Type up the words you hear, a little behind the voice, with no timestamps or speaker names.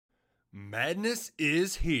Madness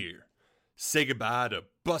is here. Say goodbye to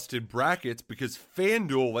busted brackets because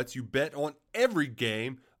FanDuel lets you bet on every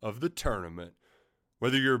game of the tournament.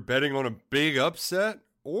 Whether you're betting on a big upset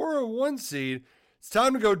or a one seed, it's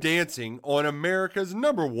time to go dancing on America's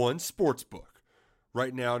 #1 sportsbook.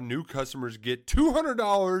 Right now, new customers get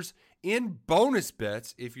 $200 in bonus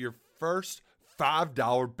bets if your first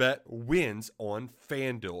 $5 bet wins on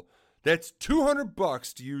FanDuel. That's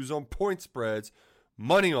 $200 to use on point spreads,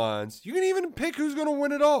 money lines. You can even pick who's going to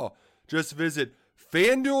win it all. Just visit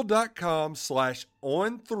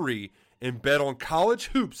FanDuel.com/on3 and bet on college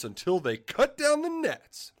hoops until they cut down the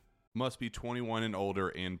nets. Must be 21 and older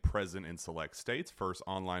and present in select states. First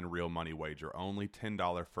online real money wager only.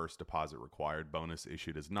 $10 first deposit required. Bonus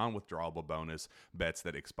issued as non-withdrawable bonus. Bets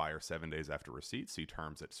that expire 7 days after receipt. See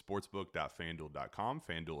terms at sportsbook.fanduel.com.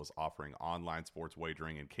 FanDuel is offering online sports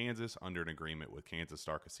wagering in Kansas under an agreement with Kansas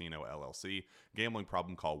Star Casino, LLC. Gambling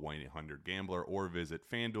problem? Call 1-800-GAMBLER or visit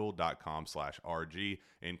fanduel.com/RG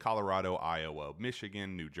in Colorado, Iowa,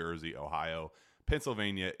 Michigan, New Jersey, Ohio,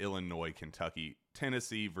 Pennsylvania, Illinois, Kentucky,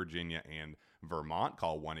 Tennessee, Virginia, and Vermont.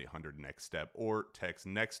 Call 1-800-NEXT-STEP or text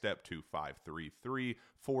NEXT-STEP to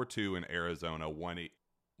 53342 in Arizona,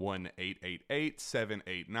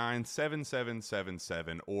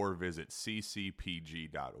 1-888-789-7777 or visit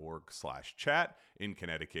ccpg.org/chat. In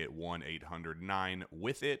Connecticut,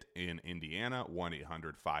 1-800-9-WITH-IT. In Indiana,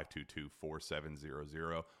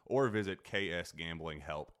 1-800-522-4700 or visit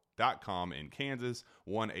ksgamblinghelp.com. In Kansas,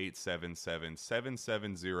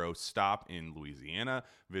 1-877-770-STOP in Louisiana.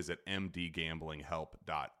 Visit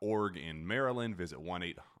mdgamblinghelp.org in Maryland. Visit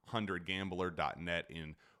 1-800-gambler.net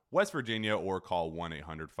in West Virginia or call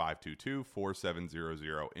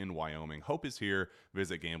 1-800-522-4700 in Wyoming. Hope is here.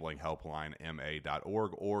 Visit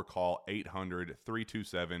gamblinghelplinema.org or call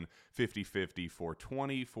 800-327-5050 for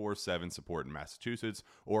 24/7 support in Massachusetts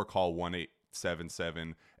or call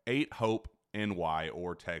 1-877-8-HOPE NY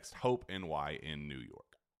or text Hope NY in New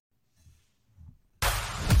York.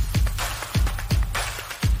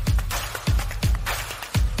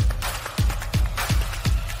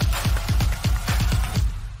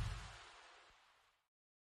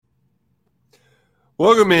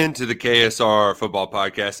 Welcome into the KSR Football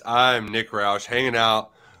Podcast. I'm Nick Roush, hanging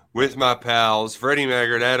out with my pals Freddie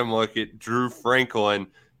Maggard, Adam Luckett, Drew Franklin.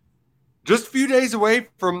 Just a few days away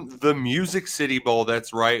from the Music City Bowl.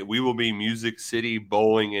 That's right. We will be Music City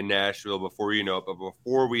Bowling in Nashville before you know it. But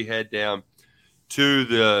before we head down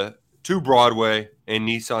to Broadway and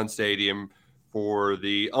Nissan Stadium for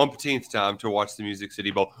the umpteenth time to watch the Music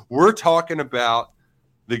City Bowl, we're talking about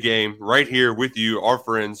the game right here with you, our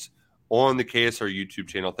friends on the KSR YouTube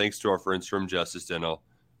channel. Thanks to our friends from Justice Dental,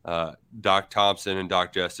 Doc Thompson and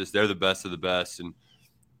Doc Justice. They're the best of the best. And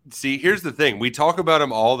see, here's the thing. We talk about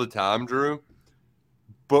them all the time, Drew,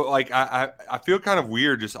 but like I feel kind of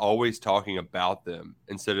weird just always talking about them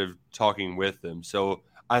instead of talking with them. So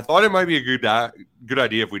I thought it might be a good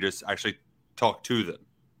idea if we just actually talk to them.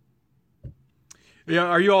 Yeah,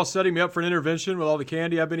 are you all setting me up for an intervention with all the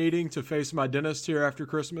candy I've been eating to face my dentist here after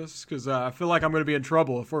Christmas? Because I feel like I'm going to be in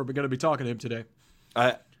trouble if we're going to be talking to him today.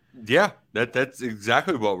 Yeah, that's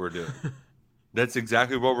exactly what we're doing. That's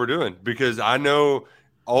exactly what we're doing because I know –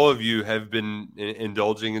 all of you have been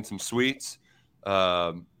indulging in some sweets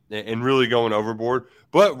and really going overboard.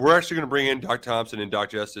 But we're actually going to bring in Doc Thompson and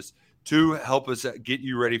Doc Justice to help us get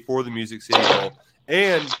you ready for the Music City Bowl.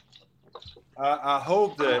 And I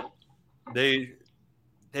hope that I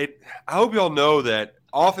hope y'all know that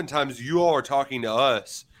oftentimes you all are talking to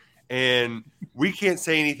us and we can't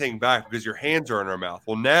say anything back because your hands are in our mouth.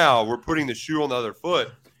 Well, now we're putting the shoe on the other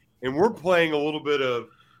foot and we're playing a little bit of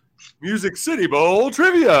Music City Bowl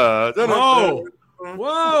trivia. Whoa!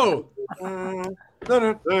 Whoa!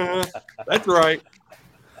 That's right.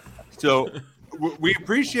 So we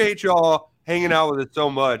appreciate y'all hanging out with us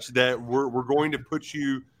so much that we're going to put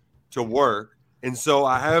you to work. And so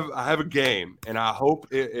I have a game, and I hope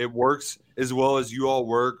it works as well as you all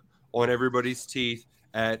work on everybody's teeth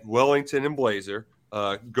at Wellington and Blazer.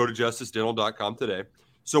 Go to justicedental.com today.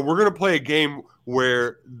 So we're going to play a game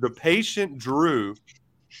where the patient Drew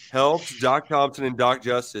helps Doc Thompson and Doc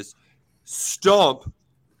Justice stump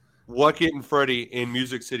Luckett and Freddie in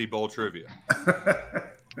Music City Bowl trivia.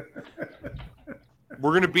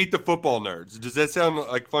 We're going to beat the football nerds. Does that sound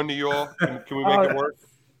like fun to you all? Can we make it work?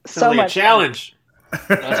 So much challenge.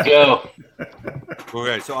 Let's go.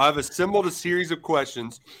 Okay, so I've assembled a series of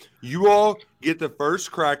questions. You all get the first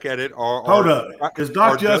crack at it. Hold up. Is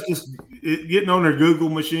Doc Justice getting on their Google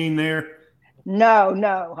machine there? No,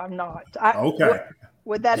 I'm not. Okay.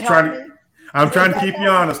 Would that help me? I'm trying to keep you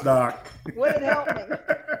honest, Doc. Would it help me?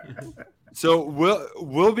 So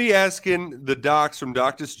we'll be asking the docs from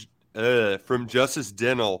Justice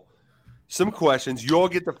Dental some questions. You all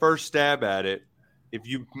get the first stab at it. If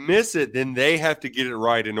you miss it, then they have to get it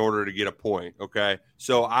right in order to get a point. Okay.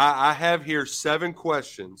 So I have here 7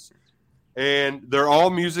 questions, and they're all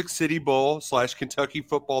Music City Bowl / Kentucky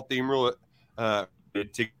football theme to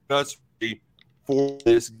get us ready for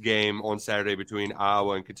this game on Saturday between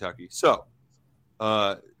Iowa and Kentucky. So,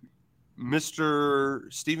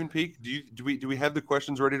 Mr. Stephen Peak, do we have the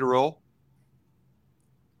questions ready to roll?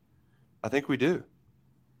 I think we do.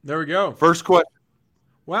 There we go. First question.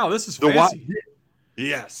 Wow, this is fancy.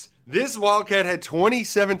 Yes. This Wildcat had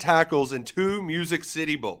 27 tackles in 2 Music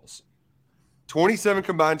City Bowls. 27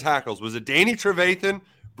 combined tackles. Was it Danny Trevathan,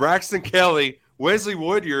 Braxton Kelly, Wesley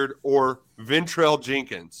Woodyard, or Ventrell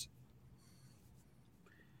Jenkins?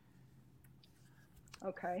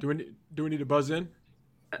 Okay. Do we need to buzz in?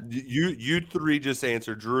 You 3 just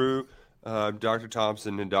answered. Drew, Dr.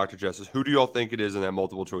 Thompson, and Dr. Justice. Who do y'all think it is in that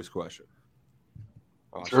multiple choice question?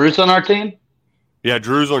 Drew's on our team? Yeah,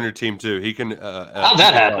 Drew's on your team too. He can. How'd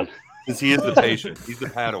that happen? Since he is the patient. He's the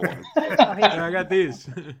Padawan. Yeah, I got these.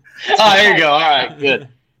 Oh, here you go. All right, good.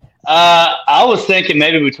 I was thinking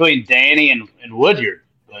maybe between Danny and Woodyard,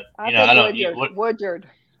 but I don't. Woodyard.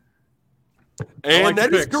 And like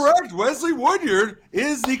that is picks. correct. Wesley Woodyard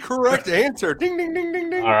is the correct answer. Ding, ding, ding,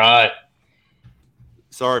 ding, ding. All right.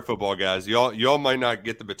 Sorry, football guys. Y'all might not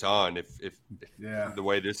get the baton if Yeah. the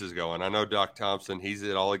way this is going. I know Doc Thompson, he's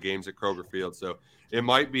at all the games at Kroger Field, so it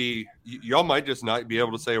might be y'all might just not be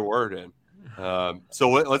able to say a word in. So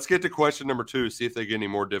let's get to question number 2, see if they get any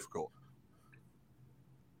more difficult.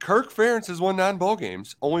 Kirk Ferentz has won 9 bowl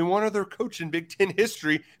games. Only one other coach in Big Ten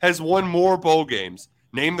history has won more bowl games.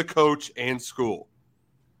 Name the coach and school.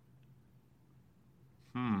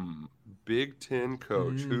 Big Ten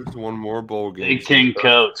coach. Who's won more bowl games? Big Ten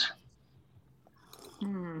coach.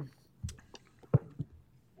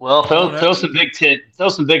 Well, throw some Big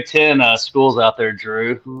Ten schools out there,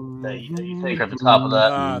 Drew. That you think are at the top of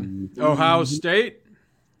that. Ohio State,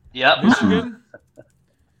 Yep. Michigan,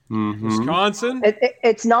 Mm-hmm. Wisconsin.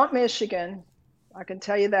 It's not Michigan. I can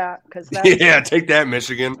tell you that because that's Yeah, take that,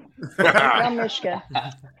 Michigan. not Michigan.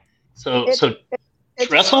 So It's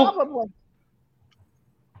Tressel? probably.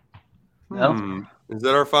 No. Is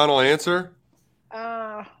that our final answer?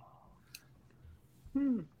 I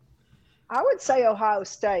would say Ohio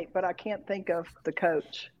State, but I can't think of the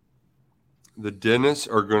coach. The Dentists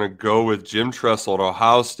are going to go with Jim Tressel at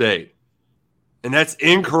Ohio State. And that's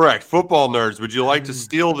incorrect. Football nerds, would you like to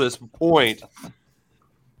steal this point?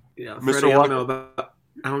 Yeah, Mr. Freddie, Walker?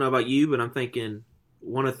 I don't know about you, but I'm thinking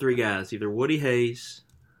one of 3 guys, either Woody Hayes,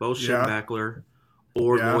 Bo Schembechler,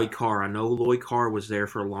 or Lloyd Carr. I know Lloyd Carr was there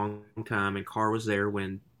for a long time, and Carr was there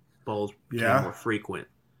when bowls became more frequent.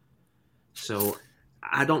 So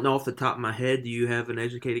I don't know off the top of my head. Do you have an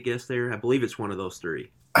educated guess there? I believe it's one of those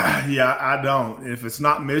 3. Yeah, I don't. If it's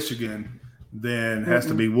not Michigan, then it has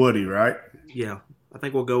to be Woody, right? Yeah, I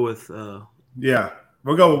think we'll go with Yeah,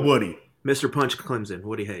 we'll go with Woody. Mr. Punch Clemson,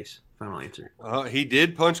 Woody Hayes. Final answer. He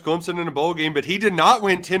did punch Clemson in a bowl game, but he did not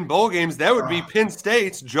win 10 bowl games. That would be Penn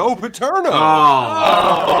State's Joe Paterno. Oh,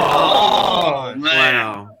 man.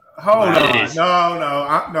 Wow. Hold Nice. on.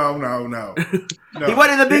 No. He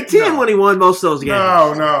went in the Big Ten when he won most of those games.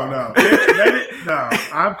 No. No,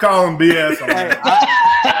 I'm calling BS on that.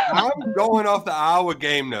 I'm going off the Iowa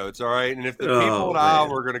game notes, all right? And if the people at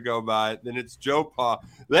Iowa are going to go by it, then it's Joe Pa.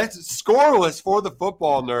 That's scoreless for the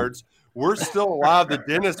football nerds. We're still alive. The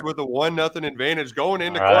Dentist with a 1-0 advantage going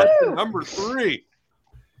into question number 3.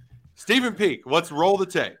 Stephen Peak, let's roll the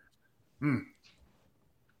tape.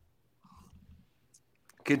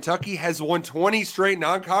 Kentucky has won 20 straight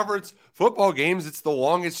non-conference football games. It's the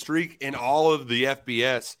longest streak in all of the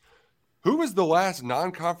FBS. Who was the last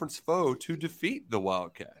non-conference foe to defeat the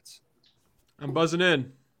Wildcats? I'm buzzing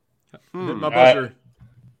in. Hit my All buzzer.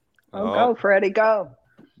 Go, Freddie, go.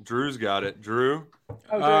 Drew's got it. Drew?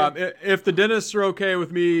 If the Dentists are okay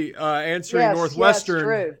with me answering Yes, Northwestern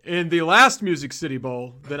Drew. in the last Music City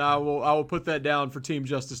Bowl, then I will put that down for Team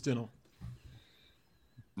Justice Dental.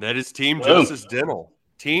 That is Team Justice Dental.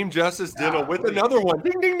 Team Justice Dental with another one.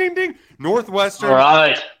 Ding, ding, ding, ding. Northwestern. All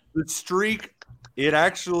right. The streak, it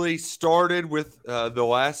actually started with the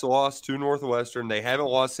last loss to Northwestern. They haven't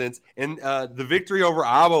lost since. And the victory over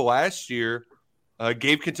Iowa last year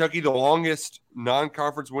gave Kentucky the longest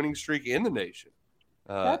non-conference winning streak in the nation.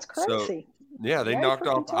 That's crazy. So, they knocked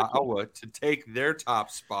off Kentucky. Iowa to take their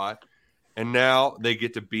top spot, and now they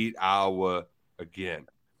get to beat Iowa again.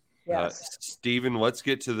 Yes. Stephen, let's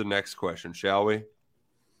get to the next question, shall we?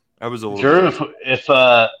 That was a little. Drew,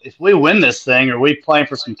 if we win this thing, are we playing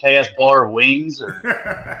for some KS Bar wings or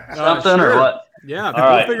something sure. or what? Yeah, All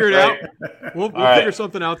right, figure it out. We'll figure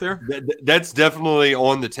something out there. That's definitely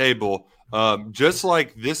on the table. Just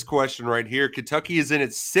like this question right here, Kentucky is in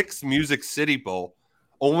its 6th Music City Bowl.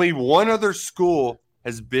 Only one other school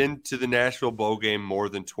has been to the Nashville Bowl game more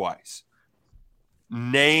than twice.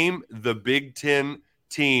 Name the Big Ten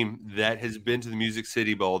team that has been to the Music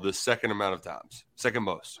City Bowl the second amount of times, second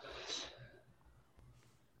most.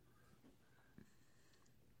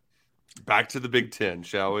 Back to the Big Ten,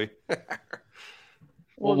 shall we?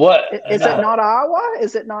 Well, what is it not Iowa?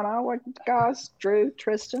 Is it not Iowa, guys? Drew,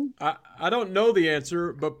 Tristan? I don't know the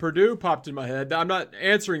answer, but Purdue popped in my head. I'm not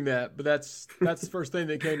answering that, but that's the first thing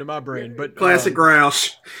that came to my brain. But classic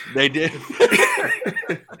Roush. They did.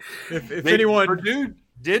 if anyone, Purdue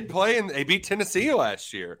did play and they beat Tennessee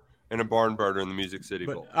last year in a barn burner in the Music City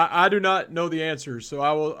Bowl. I do not know the answer, so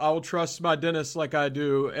I will trust my dentist like I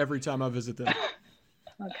do every time I visit them.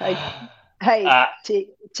 Okay. Hey,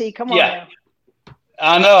 T, come on now.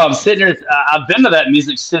 I know. I'm sitting here. I've been to that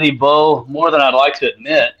Music City Bowl more than I'd like to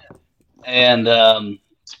admit, and I'm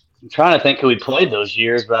trying to think who we played those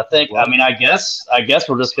years. But I guess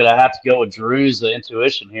we're just gonna have to go with Drew's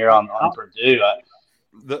intuition here on Purdue.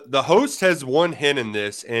 The host has one hint in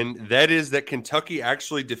this, and that is that Kentucky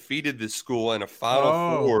actually defeated this school in a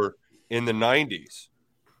Final Four in the 90s.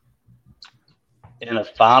 In a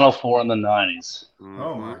Final Four in the 90s.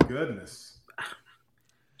 Oh my goodness.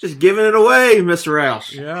 Just giving it away, Mr.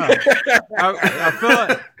 Roush. Yeah,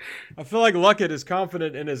 I feel like Luckett is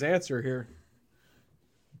confident in his answer here.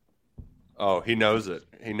 Oh, he knows it.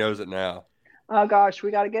 He knows it now. Oh gosh, we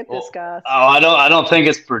got to get this, guys. Oh, I don't think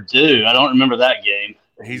it's Purdue. I don't remember that game.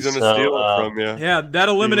 He's gonna steal it from you. Yeah, that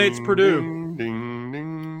eliminates Purdue. Ding,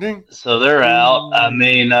 ding, ding. So they're out. I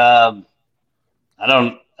mean, I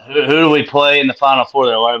don't. Who do we play in the Final Four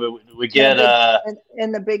there? We get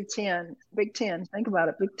in the Big Ten. Big Ten. Think about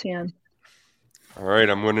it. Big Ten. All right,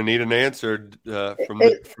 I'm going to need an answer from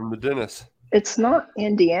the dentist. It's not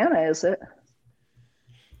Indiana, is it?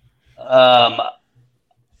 I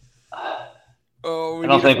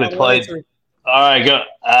don't think we played. All right, go.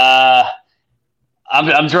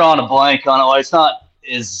 I'm drawing a blank on it. Well, it's not.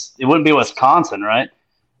 It wouldn't be Wisconsin, right?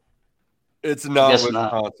 It's not Wisconsin.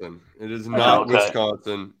 Not. It is not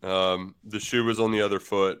Wisconsin. The shoe was on the other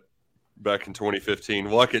foot back in 2015.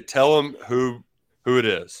 Luckett, tell them who it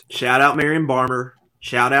is. Shout out Marion Barmer.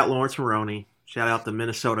 Shout out Lawrence Maroney. Shout out the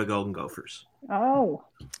Minnesota Golden Gophers. Oh.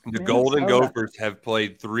 The Golden Gophers have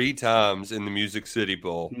played 3 times in the Music City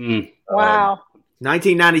Bowl. Wow.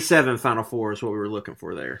 1997 Final Four is what we were looking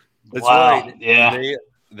for there. That's wow. right. Yeah.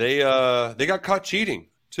 They got caught cheating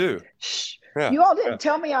too. Shh. Yeah. You all didn't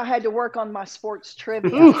tell me I had to work on my sports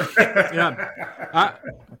trivia. Yeah,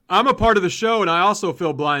 I'm a part of the show, and I also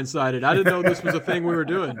feel blindsided. I didn't know this was a thing we were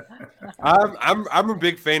doing. I'm a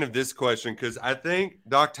big fan of this question because I think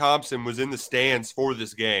Doc Thompson was in the stands for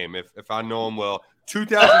this game. If I know him well,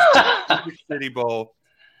 2006 City Bowl,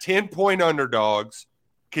 10-point underdogs.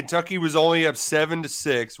 Kentucky was only up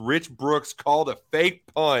 7-6. Rich Brooks called a fake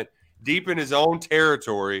punt deep in his own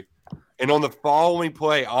territory. And on the following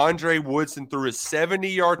play, Andre Woodson threw a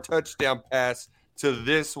 70-yard touchdown pass to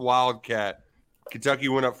this Wildcat. Kentucky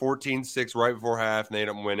went up 14-6 right before half, and they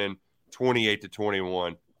ended up winning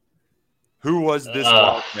 28-21. Who was this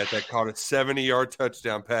Wildcat that caught a 70-yard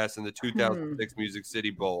touchdown pass in the 2006 Music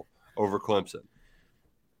City Bowl over Clemson?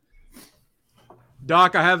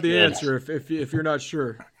 Doc, I have the answer if you're not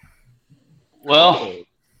sure. Well,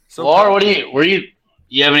 Laura,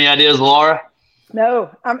 you have any ideas, Laura?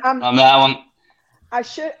 No, I'm on that one. I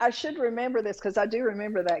should remember this because I do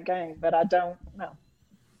remember that game, but I don't know.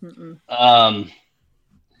 All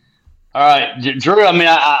right, Drew. I mean,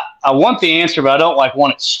 I want the answer, but I don't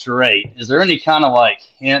want it straight. Is there any kind of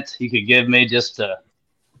hint you could give me just to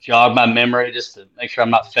jog my memory, just to make sure I'm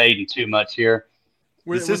not fading too much here?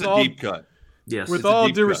 This is a deep cut. Yes. With all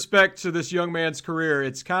due respect to this young man's career,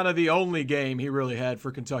 it's kind of the only game he really had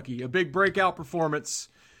for Kentucky. A big breakout performance.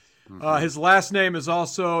 His last name is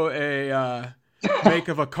also a make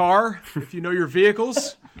of a car, if you know your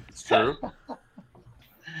vehicles. It's true.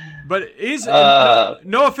 But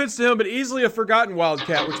no offense to him, but easily a forgotten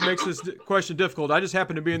Wildcat, which makes this question difficult. I just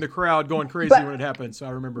happened to be in the crowd going crazy when it happened, so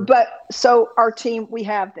I remember. But so our team, we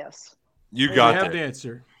have this. You we got have the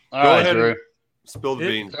answer. All right, Drew. Spill the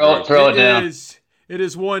beans. Throw it down. It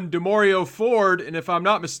is one DeMario Ford, and if I'm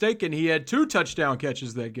not mistaken, he had 2 touchdown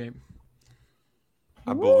catches that game.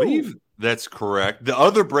 I believe that's correct. The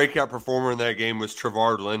other breakout performer in that game was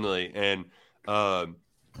Trevard Lindley, and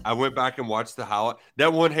I went back and watched the highlight.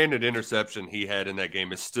 That one-handed interception he had in that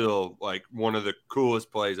game is still like one of the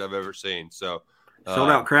coolest plays I've ever seen. So sold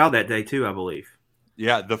out crowd that day too, I believe.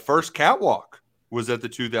 Yeah, the first catwalk was at the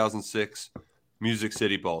 2006 Music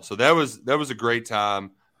City Bowl. So that was a great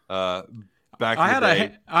time. I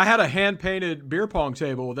had a hand-painted beer pong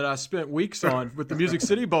table that I spent weeks on with the Music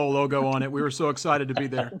City Bowl logo on it. We were so excited to be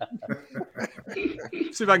there.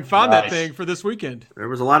 See if I can find that thing for this weekend. There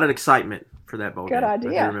was a lot of excitement for that bowl. Good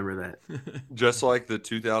idea. I do remember that. Just like the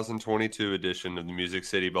 2022 edition of the Music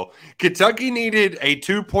City Bowl. Kentucky needed a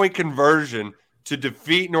 2-point conversion to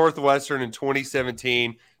defeat Northwestern in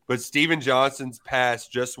 2017, but Steven Johnson's pass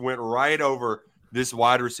just went right over this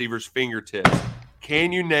wide receiver's fingertips.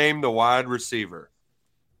 Can you name the wide receiver?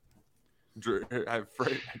 Did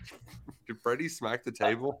Freddie smack the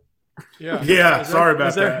table? Yeah. Sorry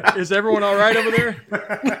about that. Is everyone all right over there?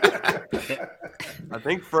 I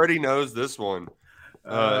think Freddie knows this one.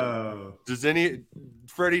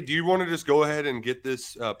 Freddie, do you want to just go ahead and get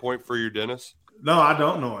this point for your Dennis? No, I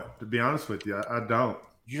don't know it. To be honest with you, I don't.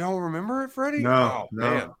 You don't remember it, Freddie? No,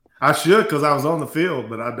 Man. I should because I was on the field,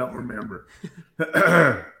 but I don't remember.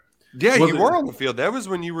 Yeah, you were on the field. That was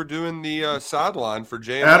when you were doing the sideline for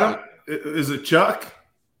JMI. Adam, is it Chuck?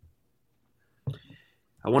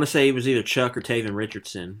 I want to say it was either Chuck or Taven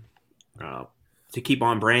Richardson. To keep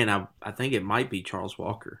on brand, I think it might be Charles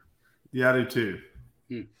Walker. Yeah, I do too.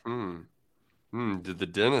 Did the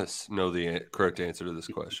Dennis know the correct answer to this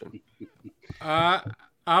question? I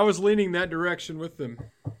was leaning that direction with them.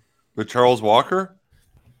 With Charles Walker?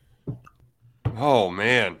 Oh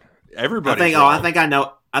man, everybody. I think I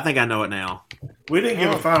know. I think I know it now. We didn't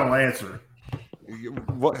give a final answer.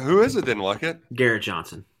 Who is it then, Luckett? Garrett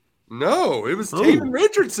Johnson. No, it was Taven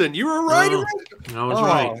Richardson. You were right. I was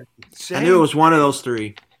right. Shame. I knew it was one of those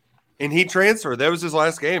three. And he transferred. That was his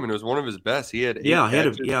last game, and it was one of his best. He had I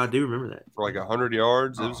do remember that. For like 100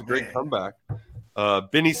 yards. It was a great comeback.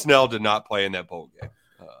 Benny Snell did not play in that bowl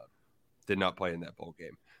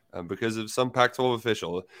game. Because of some Pac-12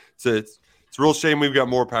 official. So it's a real shame we've got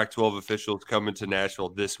more Pac-12 officials coming to Nashville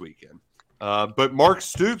this weekend. But Mark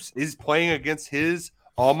Stoops is playing against his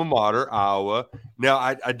alma mater, Iowa. Now,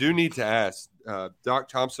 I do need to ask, Doc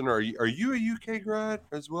Thompson, are you a UK grad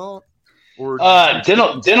as well? Or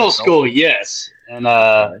dental school, yes. And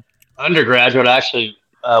undergraduate, I actually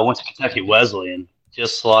went to Kentucky Wesleyan,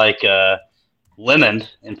 just like Lemon,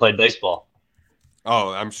 and played baseball.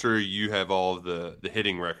 Oh, I'm sure you have all of the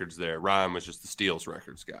hitting records there. Ryan was just the steals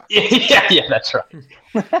records guy. Yeah, that's right.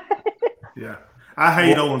 Yeah. I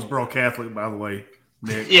hate Owensboro Catholic, by the way,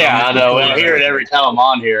 Nick. Yeah, I know. I hear it every time I'm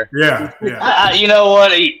on here. Yeah. You know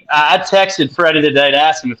what? I texted Freddie today to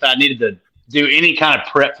ask him if I needed to do any kind of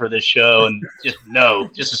prep for this show, and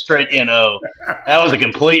just a straight NO. That was a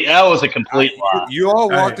complete lie. You all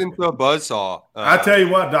walked into a buzzsaw. I tell you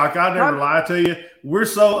what, Doc, I never lie to you. We're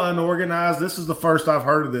so unorganized. This is the first I've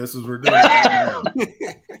heard of this as we're doing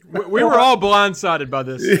it. We were all blindsided by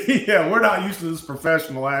this. Yeah, we're not used to this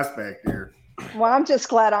professional aspect here. Well, I'm just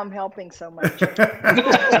glad I'm helping so much.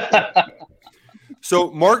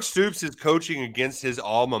 So Mark Stoops is coaching against his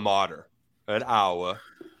alma mater at Iowa.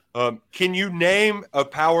 Can you name a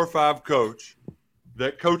Power 5 coach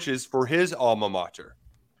that coaches for his alma mater?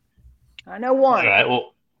 I know one. All right.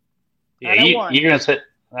 Well, yeah, you're going to say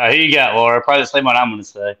who you got, Laura? Probably the same one I'm going to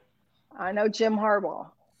say. I know Jim Harbaugh.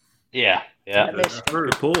 Yeah.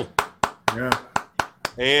 Good pull. Yeah.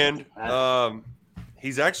 And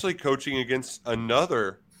he's actually coaching against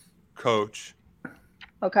another coach.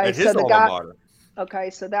 Okay, at his alma mater. Okay,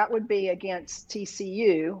 so that would be against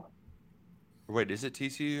TCU. Wait, is it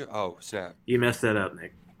TCU? Oh, snap. You messed that up,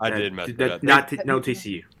 Nick. I did mess that up. No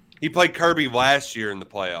TCU. He played Kirby last year in the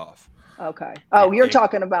playoff. Okay. Oh, you're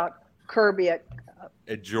talking about Kirby at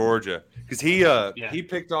Georgia. Because he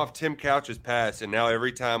picked off Tim Couch's pass, and now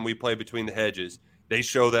every time we play Between the Hedges, they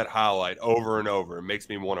show that highlight over and over. It makes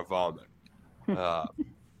me want to vomit.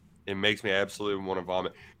 It makes me absolutely want to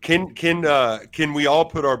vomit. Can we all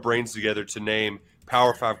put our brains together to name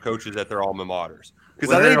Power 5 coaches at their alma maters? Because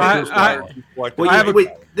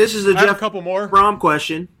this is a Jeff couple more Brom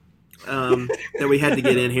question that we had to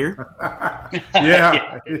get in here.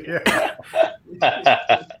 Yeah.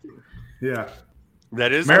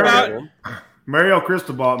 That is Mario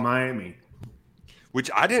Cristobal at Miami. Which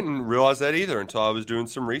I didn't realize that either until I was doing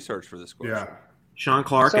some research for this question. Yeah. Sean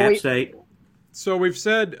Clark, App State. So we've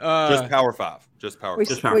said just Power 5.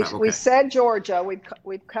 We said Georgia.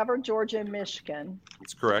 We've covered Georgia and Michigan.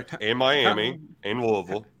 That's correct. And Miami and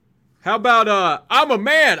Louisville. How about I'm a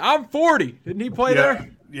man. I'm 40. Didn't he play there?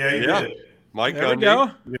 Yeah, he did. Mike there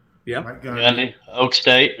Gundy. We go. Yeah. Mike Gundy. Oak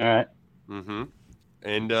State. All right. Mm-hmm.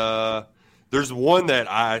 And there's one that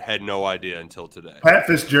I had no idea until today. Pat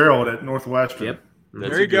Fitzgerald at Northwestern. Yep. That's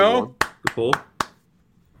There you a good go. one. Good pull.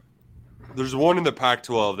 There's one in the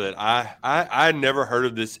Pac-12 that I had never heard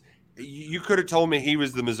of this. You could have told me he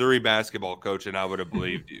was the Missouri basketball coach, and I would have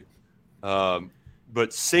believed you.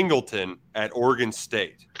 But Singleton at Oregon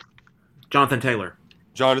State. Jonathan Taylor.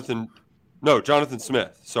 Jonathan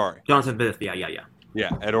Smith. Sorry. Jonathan Smith. Yeah.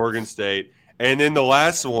 Yeah, at Oregon State. And then the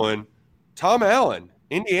last one, Tom Allen,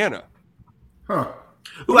 Indiana. Huh.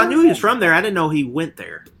 Ooh, I knew he was from there. I didn't know he went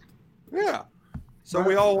there. Yeah. So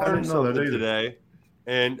we all I learned didn't know that something either. today.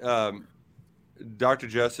 And Dr.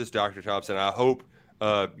 Justice, Dr. Thompson, I hope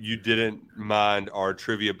you didn't mind our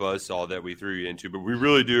trivia buzzsaw that we threw you into, but we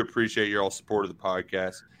really do appreciate your all support of the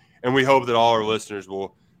podcast. And we hope that all our listeners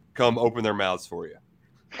will come open their mouths for you.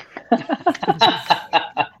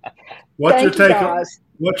 What's your Thank you, take? guys.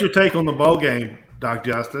 What's your take on the bowl game, Doc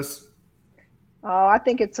Justice? Oh, I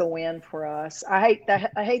think it's a win for us. I hate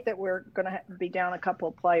that we're going to be down a couple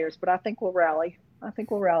of players, but I think we'll rally. I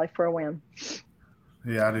think we'll rally for a win.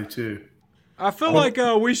 Yeah, I do too. I feel like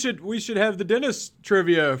we should have the Dennis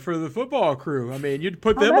trivia for the football crew. I mean, you'd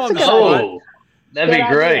put them that's on a the good spot. Oh, that'd be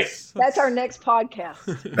Good great. idea. That's our next podcast.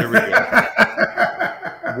 There we go.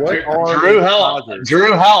 What are Drew, the how odds?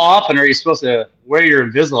 often are you supposed to wear your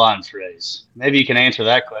Invisalign trays? Maybe you can answer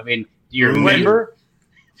that question. I mean, do you remember?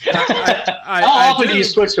 I How often do. do you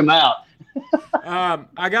switch them out?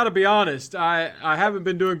 I got to be honest. I haven't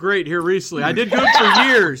been doing great here recently. I did good for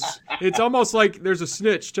years. It's almost like there's a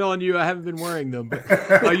snitch telling you I haven't been wearing them.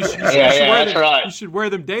 But you should wear that's them. right. You should wear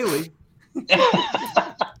them daily.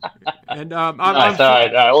 And Nice. All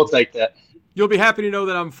right, we'll take that. you'll be happy to know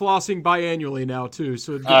that I'm flossing biannually now too.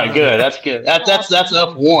 So All right, good. That's good. That's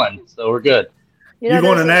up one, so we're good. You going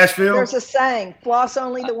to there's Nashville? There's a saying: floss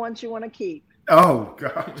only the ones you want to keep. Oh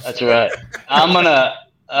gosh. That's right. I'm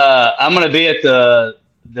gonna be at the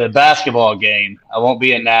basketball game. I won't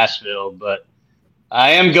be in Nashville, but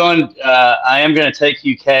I am going to take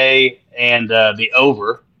UK and the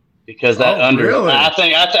over because that under. Really?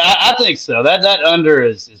 I think so. That under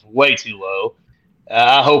is way too low.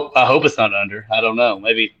 I hope it's not under. I don't know.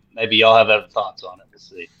 Maybe y'all have other thoughts on it. We'll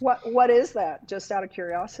see. What is that? Just out of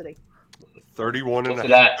curiosity. 31 and What's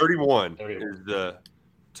a it half. at? 31 31. is the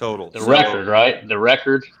total. The record, right? The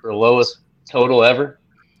record for lowest total ever.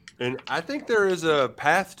 And I think there is a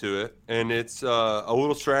path to it, and it's a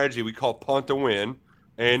little strategy we call punt to win.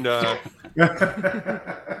 And and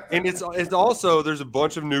it's also there's a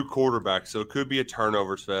bunch of new quarterbacks, so it could be a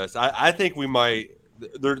turnovers fest. I think we might.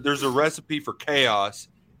 There's a recipe for chaos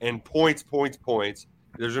and points.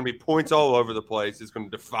 There's going to be points all over the place. It's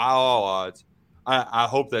going to defy all odds. I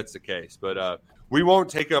hope that's the case, but we won't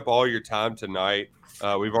take up all your time tonight.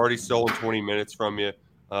 We've already stolen 20 minutes from you,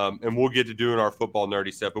 and we'll get to doing our football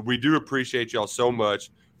nerdy stuff. But we do appreciate y'all so much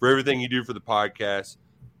for everything you do for the podcast.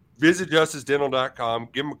 Visit justicedental.com.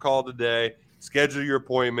 Give them a call today. Schedule your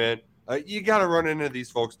appointment. You got to run into these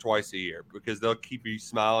folks twice a year because they'll keep you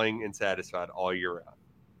smiling and satisfied all year round.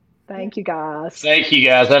 Thank you, guys. Thank you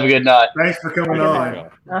guys. Have a good night. Thanks for coming Good on.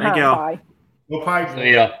 night. Thank y'all. Bye. We'll pipe.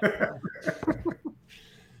 See ya.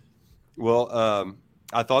 Well,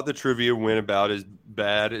 I thought the trivia went about as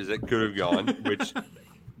bad as it could have gone, which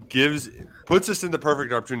puts us in the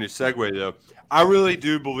perfect opportunity to segue, though. I really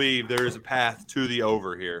do believe there is a path to the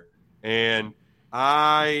over here, and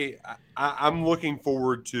I'm looking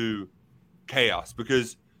forward to chaos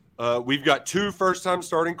because we've got two first-time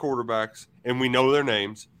starting quarterbacks, and we know their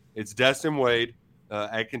names. It's Destin Wade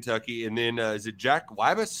at Kentucky, and then is it Jack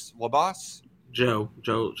Labas? Joe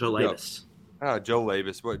Labus. Joe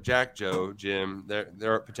Labus, Joe, Jim,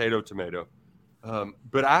 they're potato, tomato.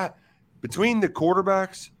 But between the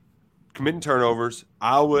quarterbacks committing turnovers,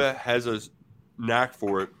 Iowa has a knack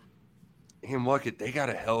for it. And look, they got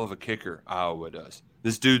a hell of a kicker, Iowa does.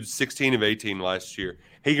 This dude's 16 of 18 last year.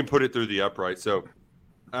 He can put it through the upright. So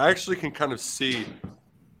I actually can kind of see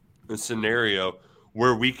a scenario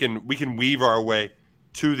where we can weave our way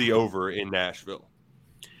to the over in Nashville.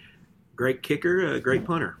 Great kicker, great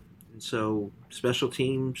punter. And so special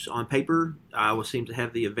teams on paper, Iowa seems to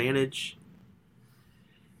have the advantage.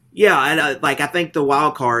 Yeah, and I think the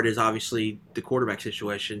wild card is obviously the quarterback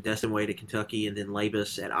situation. Destin Wade at Kentucky and then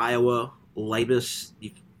Labus at Iowa. Labus,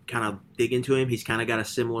 you kind of dig into him. He's kind of got a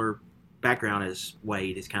similar background as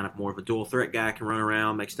Wade. He's kind of more of a dual threat guy, can run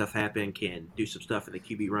around, make stuff happen, can do some stuff in the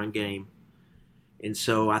QB run game. And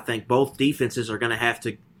so I think both defenses are going to have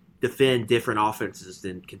to defend different offenses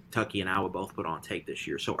than Kentucky and Iowa both put on tape this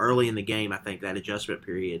year. So early in the game, I think that adjustment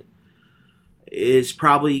period is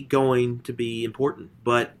probably going to be important.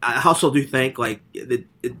 But I also do think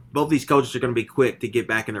both these coaches are going to be quick to get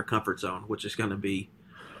back in their comfort zone, which is going to be,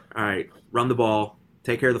 all right, run the ball,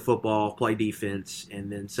 take care of the football, play defense,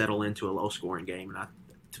 and then settle into a low-scoring game. And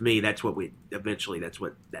to me, that's what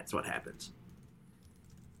happens.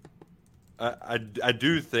 I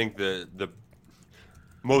do think that the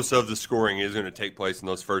most of the scoring is going to take place in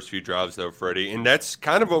those first few drives, though, Freddie. And that's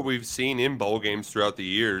kind of what we've seen in bowl games throughout the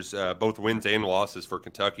years, both wins and losses for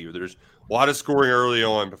Kentucky. There's a lot of scoring early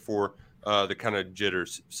on before the kind of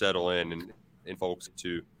jitters settle in and folks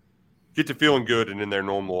to get to feeling good and in their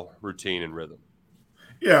normal routine and rhythm.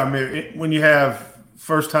 Yeah, I mean, when you have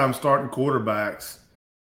first-time starting quarterbacks.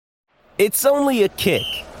 It's only a kick,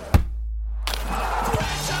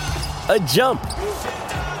 a jump,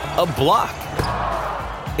 a block.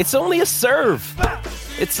 It's only a serve.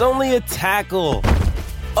 It's only a tackle,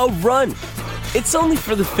 a run. It's only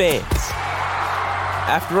for the fans.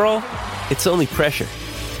 After all, it's only pressure.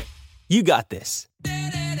 You got this.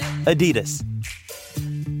 Adidas.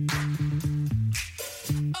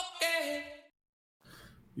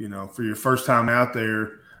 You know, for your first time out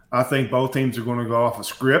there, I think both teams are going to go off a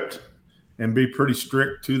script and be pretty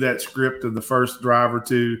strict to that script of the first drive or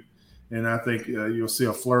two. And I think you'll see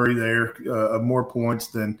a flurry there of more points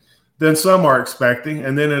than some are expecting.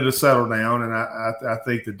 And then it'll settle down, and I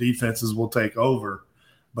think the defenses will take over.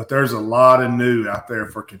 But there's a lot of new out there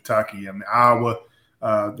for Kentucky. I mean, Iowa,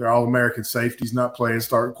 their All-American safety's not playing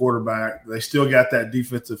starting quarterback. They still got that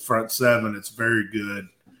defensive front seven. It's very good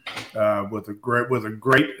with a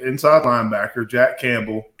great inside linebacker, Jack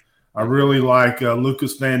Campbell. I really like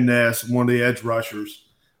Lucas Van Ness, one of the edge rushers.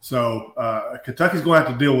 So Kentucky's going to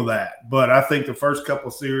have to deal with that. But I think the first couple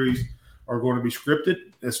of series are going to be scripted,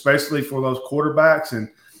 especially for those quarterbacks. And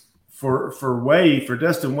for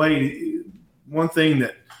Destin Wade, one thing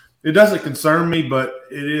that it doesn't concern me, but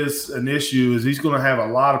it is an issue, is he's going to have a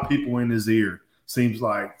lot of people in his ear, seems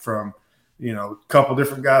like, from, you know, a couple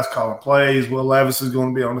different guys calling plays. Will Levis is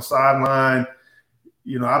going to be on the sideline.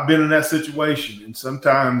 You know, I've been in that situation, and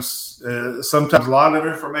sometimes a lot of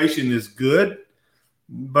information is good,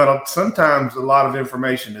 but sometimes a lot of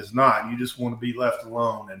information is not. You just want to be left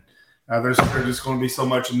alone. And there's just going to be so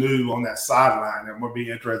much new on that sideline, and we'll be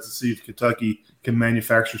interested to see if Kentucky can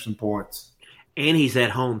manufacture some points. And he's at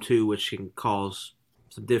home, too, which can cause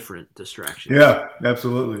some different distractions. Yeah,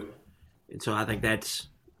 absolutely. And so I think that's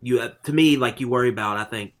to me, like you worry about, I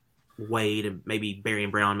think, Wade and maybe Barry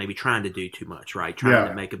and Brown maybe trying to do too much, right? Trying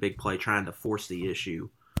to make a big play, trying to force the issue.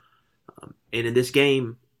 And in this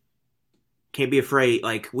game, can't be afraid.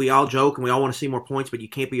 Like, we all joke and we all want to see more points, but you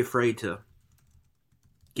can't be afraid to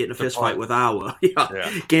get in a fist fight with Iowa.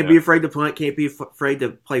 Can't be afraid to punt, can't be afraid to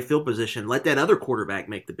play field position. Let that other quarterback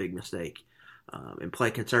make the big mistake and play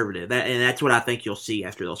conservative. And that's what I think you'll see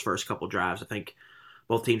after those first couple drives. I think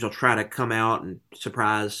both teams will try to come out and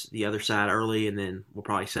surprise the other side early, and then we'll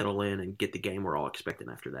probably settle in and get the game we're all expecting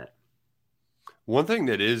after that. One thing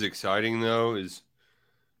that is exciting, though, is,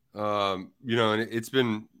 and it's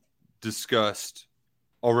been discussed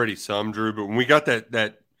already some, Drew, but when we got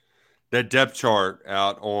that depth chart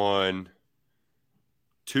out on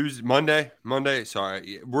Monday,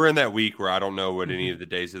 sorry, we're in that week where I don't know what any of the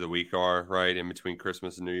days of the week are, right, in between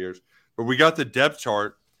Christmas and New Year's. But we got the depth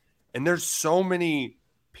chart, and there's so many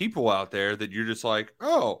people out there that you're just like,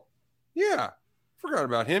 oh, yeah, forgot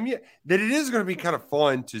about him. Yeah, that it is going to be kind of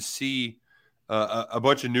fun to see a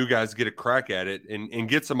bunch of new guys get a crack at it and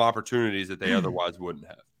get some opportunities that they otherwise wouldn't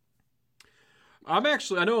have. I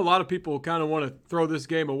know a lot of people kind of want to throw this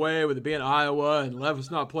game away with it being Iowa and Levis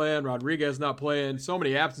not playing, Rodriguez not playing, so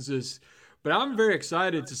many absences. But I'm very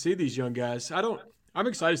excited to see these young guys. I'm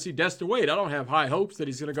excited to see Destin Wade. I don't have high hopes that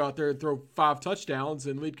he's going to go out there and throw 5 touchdowns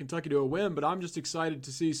and lead Kentucky to a win, but I'm just excited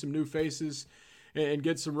to see some new faces and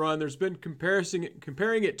get some run. There's been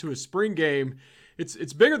comparing it to a spring game.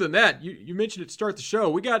 It's bigger than that. You mentioned it to start the show.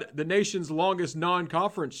 We got the nation's longest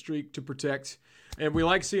non-conference streak to protect, and we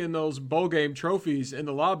like seeing those bowl game trophies in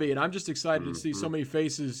the lobby, and I'm just excited to see so many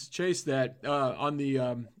faces chase that. On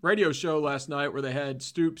the radio show last night where they had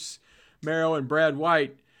Stoops, Merrill, and Brad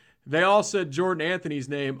White, they all said Jordan Anthony's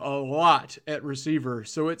name a lot at receiver,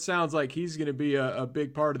 so it sounds like he's going to be a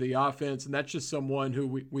big part of the offense, and that's just someone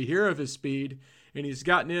who we hear of his speed, and he's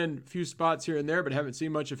gotten in a few spots here and there, but haven't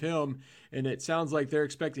seen much of him, and it sounds like they're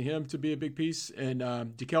expecting him to be a big piece. And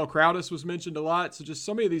DeKel Crowdis was mentioned a lot, so just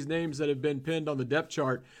so many of these names that have been pinned on the depth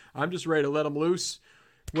chart, I'm just ready to let them loose.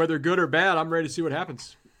 Whether good or bad, I'm ready to see what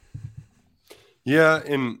happens. Yeah,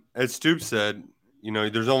 and as Stoops said,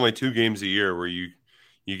 there's only 2 games a year where you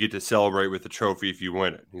get to celebrate with the trophy if you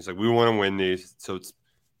win it. He's like, we want to win these, so it's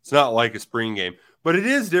It's not like a spring game. But it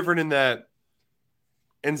is different in that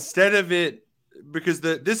instead of it – because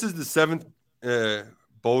this is the 7th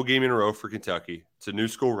bowl game in a row for Kentucky. It's a new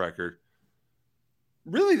school record.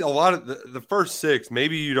 Really, a lot of the first 6,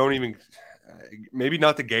 maybe you don't even – maybe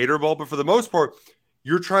not the Gator Bowl, but for the most part,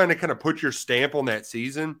 you're trying to kind of put your stamp on that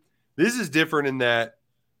season. This is different in that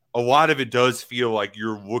a lot of it does feel like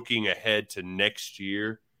you're looking ahead to next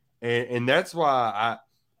year. And that's why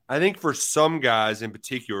I think for some guys in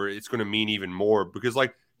particular, it's going to mean even more because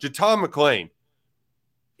like Jaton McClain,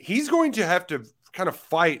 he's going to have to kind of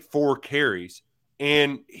fight for carries.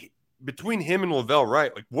 And between him and Lavelle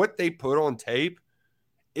Wright, like what they put on tape,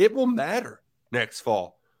 it will matter next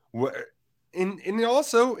fall. And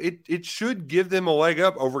also it should give them a leg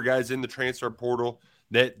up over guys in the transfer portal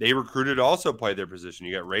that they recruited to also play their position.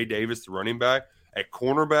 You got Ray Davis, the running back, at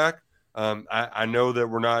cornerback. I know that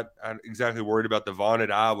we're not exactly worried about the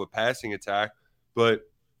vaunted Iowa passing attack, but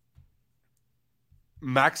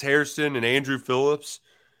Max Hairston and Andrew Phillips,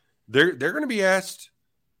 they're going to be asked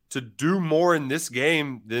to do more in this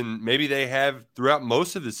game than maybe they have throughout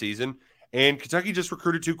most of the season. And Kentucky just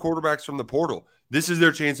recruited 2 quarterbacks from the portal. This is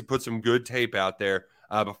their chance to put some good tape out there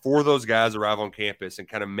before those guys arrive on campus and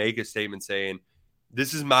kind of make a statement saying,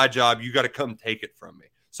 this is my job. You got to come take it from me.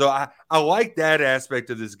 So I like that aspect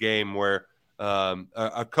of this game where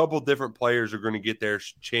a couple different players are going to get their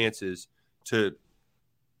chances to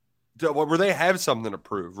where they have something to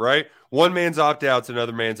prove, right? One man's opt-out's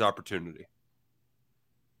another man's opportunity.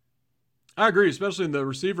 I agree, especially in the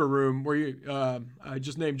receiver room where I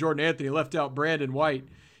just named Jordan Anthony, left out Brandon White.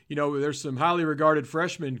 You know, there's some highly regarded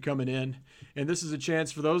freshmen coming in, and this is a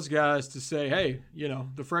chance for those guys to say, hey, you know,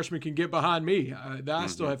 the freshmen can get behind me. I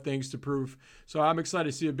still have things to prove. So I'm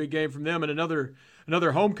excited to see a big game from them. And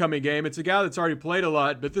another homecoming game. It's a guy that's already played a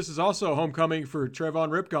lot, but this is also a homecoming for Trevon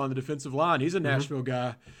Ripka on the defensive line. He's a Nashville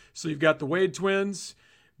guy. So you've got the Wade twins,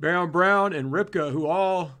 Baron Brown, and Ripka, who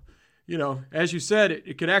all – you know, as you said,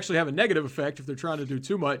 it could actually have a negative effect if they're trying to do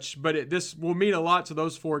too much, but this will mean a lot to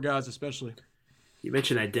those 4 guys especially. You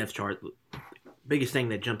mentioned that depth chart. Biggest thing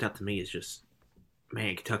that jumped out to me is just,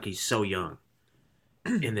 man, Kentucky's so young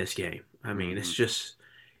in this game. I mean,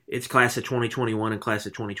 it's class of 2021 and class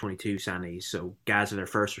of 2022 signees, so guys in their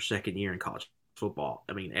first or second year in college football.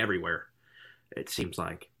 I mean, everywhere, it seems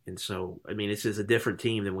like. And so, I mean, this is a different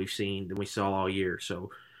team than we saw all year, so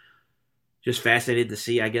just fascinated to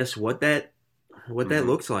see, I guess, what that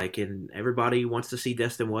looks like. And everybody wants to see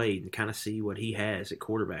Destin Wade and kind of see what he has at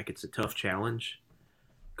quarterback. It's a tough challenge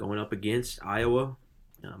going up against Iowa.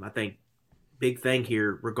 I think big thing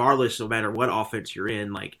here, regardless, no matter what offense you're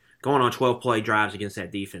in, like going on 12-play drives against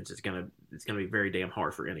that defense, it's gonna be very damn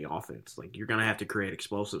hard for any offense. Like you're gonna have to create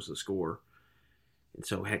explosives to score. And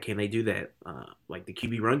so, can they do that? Like the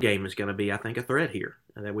QB run game is going to be, I think, a threat here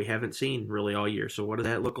that we haven't seen really all year. So what does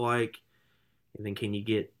that look like? And then can you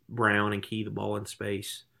get Brown and Key the ball in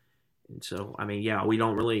space? And so, I mean, yeah, we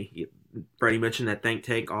don't really – Brady mentioned that think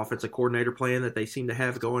tank offensive coordinator plan that they seem to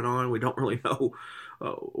have going on. We don't really know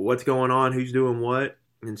what's going on, who's doing what.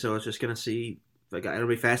 And so it's just going to see – like, it'll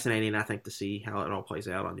be fascinating, I think, to see how it all plays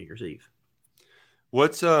out on New Year's Eve.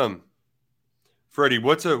 What's Freddie,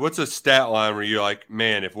 what's a stat line where you're like,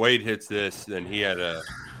 man, if Wade hits this, then he had a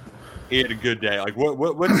good day? Like,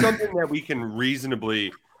 what's something that we can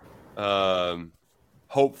reasonably –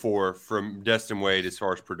 hope for from Destin Wade as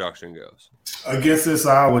far as production goes? Against this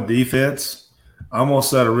Iowa defense, I'm going to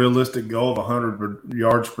set a realistic goal of 100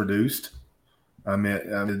 yards produced. I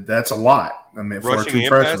mean that's a lot. I mean, for rushing a and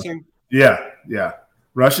freshman. passing? Yeah.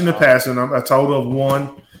 Rushing and passing, a total of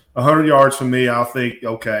 100 yards for me. I'll think,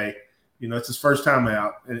 okay, you know, it's his first time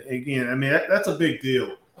out. And again, I mean, that's a big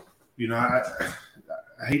deal. You know, I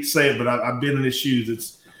hate to say it, but I've been in his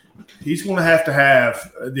shoes. He's going to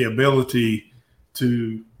have the ability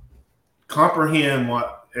to comprehend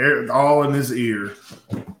what all in his ear,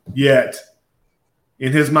 yet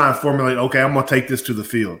in his mind formulate, okay, I'm going to take this to the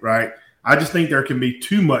field, right? I just think there can be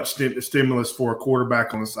too much stimulus for a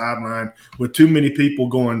quarterback on the sideline with too many people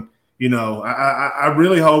going, you know, I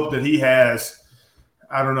really hope that he has,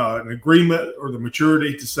 I don't know, an agreement or the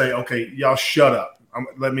maturity to say, okay, y'all shut up.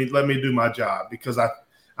 Let me do my job, because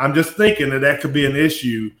I'm just thinking that could be an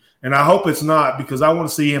issue. And I hope it's not, because I want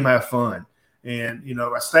to see him have fun. And, you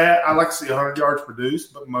know, I like to see 100 yards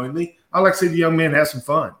produced, but mainly I like to see the young man have some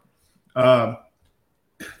fun.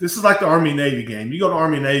 This is like the Army-Navy game. You go to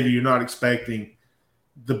Army-Navy, you're not expecting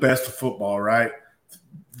the best of football, right?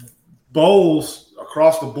 Bowls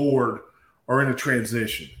across the board are in a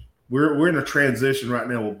transition. We're in a transition right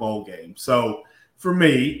now with bowl games. So for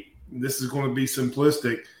me, this is going to be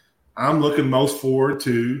simplistic. I'm looking most forward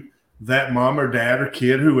to that mom or dad or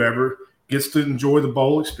kid, whoever, gets to enjoy the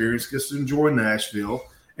bowl experience, gets to enjoy Nashville,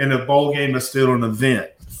 and the bowl game is still an event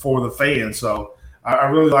for the fans. So I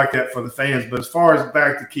really like that for the fans. But as far as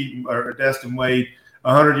back to Keaton or Destin Wade,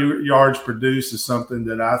 100 yards produced is something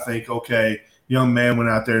that I think, okay, young man went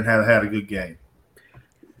out there and had a good game.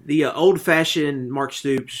 The old-fashioned Mark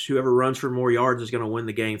Stoops, whoever runs for more yards is going to win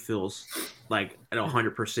the game, feels like at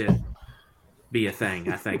 100% be a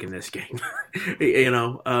thing, I think, in this game.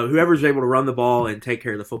 Whoever's able to run the ball and take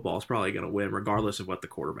care of the football is probably going to win, regardless of what the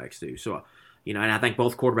quarterbacks do. So, and I think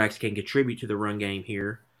both quarterbacks can contribute to the run game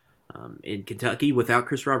here. In Kentucky, without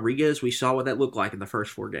Chris Rodriguez, we saw what that looked like in the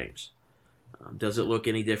first 4 games. Does it look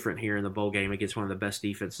any different here in the bowl game against one of the best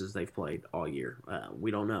defenses they've played all year? We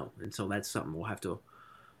don't know. And so that's something we'll have to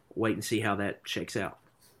wait and see how that shakes out.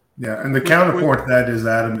 Yeah, and the counterpoint to that is,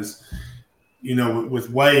 Adam, is, with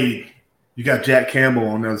Wade, you got Jack Campbell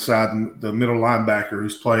on the other side, the middle linebacker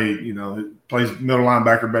who's played, plays middle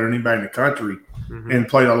linebacker better than anybody in the country, and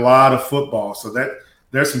played a lot of football. So that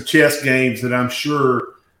there's some chess games that I'm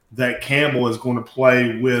sure that Campbell is going to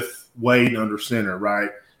play with Wade under center, right?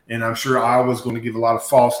 And I'm sure Iowa's going to give a lot of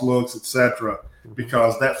false looks, et cetera,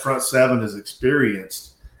 because that front seven is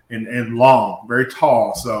experienced and long, very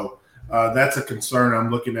tall. So that's a concern I'm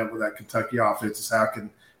looking at with that Kentucky offense, is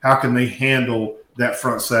how can they handle that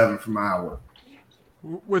front seven from Iowa.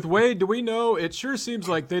 With Wade, do we know? It sure seems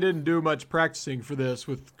like they didn't do much practicing for this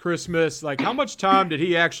with Christmas. Like, how much time did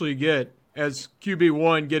he actually get as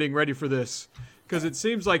QB1 getting ready for this? Because it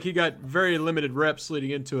seems like he got very limited reps leading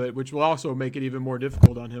into it, which will also make it even more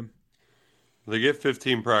difficult on him. They get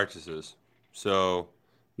 15 practices. So,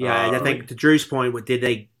 yeah, and I think to Drew's point, are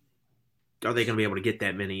they going to be able to get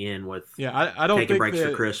that many in with I don't taking think breaks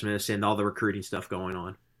for Christmas and all the recruiting stuff going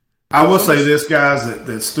on? I will say this, guys,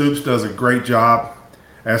 that Stoops does a great job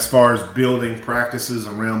as far as building practices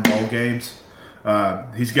around bowl games.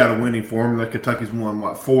 He's got a winning formula. Kentucky's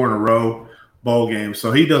won, 4 in a row bowl games.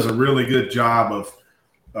 So he does a really good job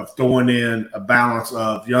of throwing in a balance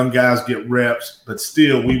of young guys get reps, but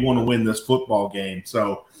still we want to win this football game.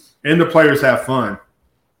 So, and the players have fun.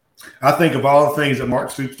 I think of all the things that Mark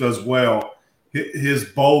Stoops does well, his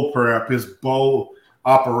bowl prep, his bowl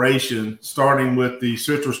operation, starting with the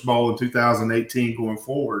Citrus Bowl in 2018 going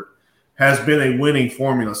forward, has been a winning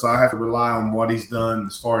formula. So I have to rely on what he's done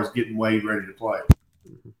as far as getting Wade ready to play.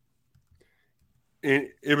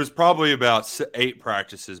 It was probably about 8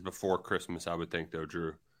 practices before Christmas, I would think, though,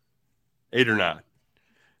 Drew. 8 or 9.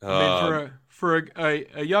 I mean, for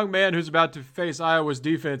a young man who's about to face Iowa's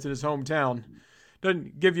defense in his hometown,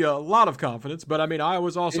 doesn't give you a lot of confidence. But, I mean,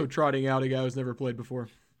 Iowa's also trotting out a guy who's never played before.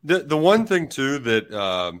 The one thing, too,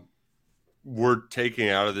 that we're taking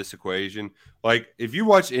out of this equation, like if you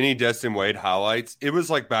watch any Destin Wade highlights, it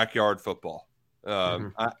was like backyard football.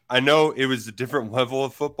 I know it was a different level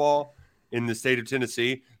of football in the state of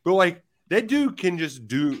Tennessee, but like that dude can just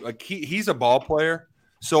do, like he's a ball player.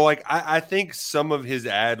 So like I think some of his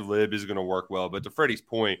ad lib is going to work well, but to Freddie's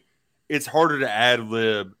point, it's harder to ad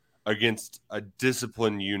lib against a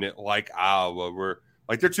disciplined unit like Iowa, where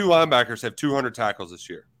like their 2 linebackers have 200 tackles this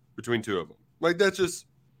year between 2 of them. Like that's just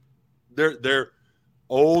they're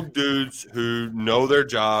old dudes who know their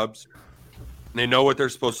jobs. They know what they're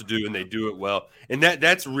supposed to do, and they do it well. And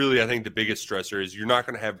that's really, I think, the biggest stressor is you're not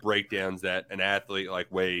going to have breakdowns that an athlete like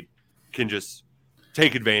Wade can just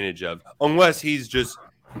take advantage of, unless he's just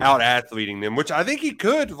out-athleting them, which I think he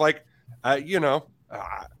could. Like,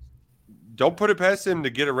 don't put it past him to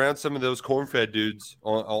get around some of those corn-fed dudes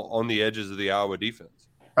on the edges of the Iowa defense.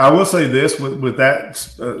 I will say this with that,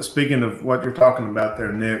 speaking of what you're talking about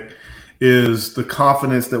there, Nick, is the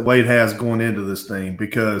confidence that Wade has going into this thing,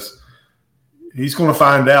 because he's going to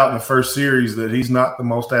find out in the first series that he's not the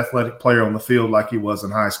most athletic player on the field like he was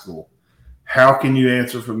in high school. How can you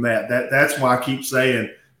answer from that? That's why I keep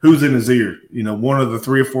saying who's in his ear. One of the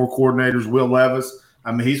 3 or 4 coordinators, Will Levis.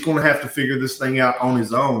 I mean, he's going to have to figure this thing out on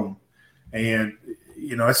his own. And,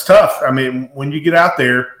 it's tough. I mean, when you get out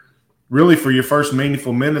there, really for your first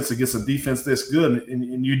meaningful minutes against a defense this good,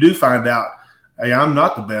 and you do find out, hey, I'm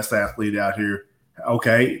not the best athlete out here.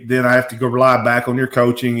 Okay, then I have to go rely back on your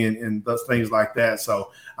coaching and those things like that.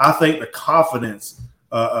 So I think the confidence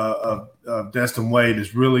of Destin Wade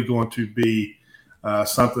is really going to be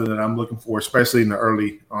something that I'm looking for, especially in the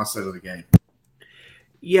early onset of the game.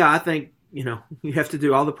 Yeah, I think, you have to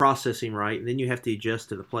do all the processing right, and then you have to adjust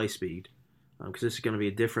to the play speed, because this is going to be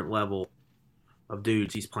a different level of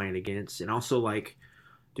dudes he's playing against. And also, like,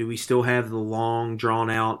 do we still have the long,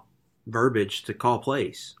 drawn-out verbiage to call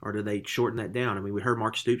plays, or do they shorten that down? I mean, we heard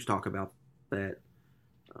Mark Stoops talk about that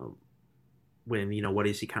when, what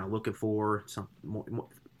is he kind of looking for? Some more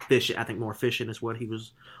efficient. I think more efficient is what he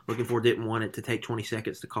was looking for. Didn't want it to take 20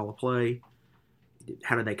 seconds to call a play.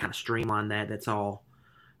 How do they kind of streamline that? That's all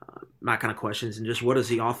my kind of questions. And just what does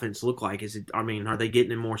the offense look like? Are they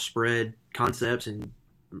getting in more spread concepts and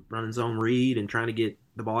running zone read and trying to get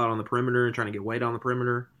the ball out on the perimeter and trying to get weight on the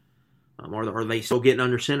perimeter? Or are they still getting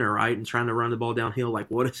under center, right, and trying to run the ball downhill?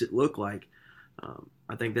 Like, what does it look like?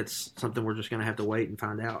 I think that's something we're just going to have to wait and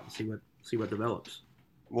find out and see what develops.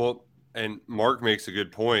 Well, and Mark makes a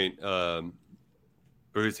good point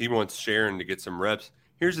because he wants Sharon to get some reps.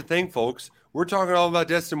 Here's the thing, folks. We're talking all about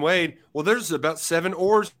Destin Wade. Well, there's about 7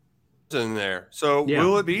 oars in there. So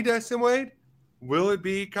Will it be Destin Wade? Will it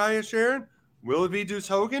be Kaiya Sharon? Will it be Deuce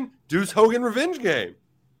Hogan? Deuce Hogan revenge game.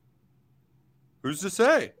 Who's to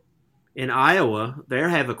say? In Iowa, they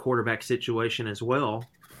have a quarterback situation as well.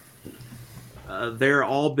 Their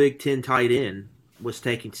all Big Ten tight end was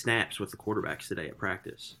taking snaps with the quarterbacks today at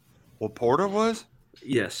practice. Well, Porter was?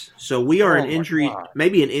 Yes. So we are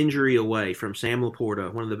maybe an injury away from Sam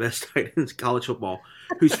Laporta, one of the best tight ends in college football,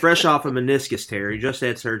 who's fresh off a meniscus tear. He just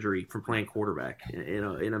had surgery from playing quarterback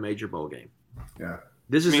in a major bowl game. Yeah.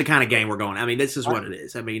 This is the kind of game we're going. This is what it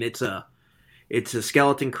is. It's a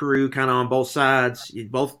skeleton crew kind of on both sides.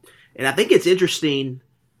 And I think it's interesting.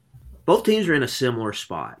 Both teams are in a similar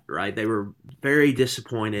spot, right? They were very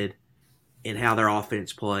disappointed in how their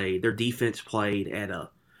offense played. Their defense played at a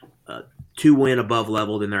 2-win above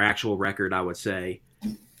level than their actual record, I would say.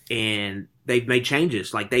 And they've made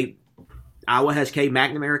changes. Iowa has Cade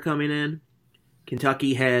McNamara coming in.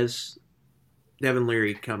 Kentucky has Devin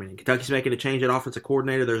Leary coming in. Kentucky's making a change at offensive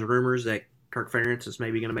coordinator. There's rumors that Kirk Ferentz is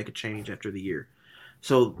maybe going to make a change after the year.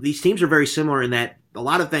 So these teams are very similar in that a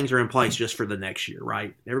lot of things are in place just for the next year,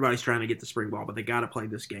 right? Everybody's trying to get the spring ball, but they got to play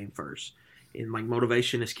this game first. And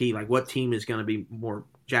motivation is key. What team is going to be more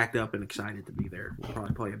jacked up and excited to be there will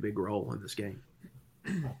probably play a big role in this game.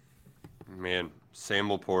 Man, Sam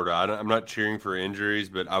Laporta. I'm not cheering for injuries,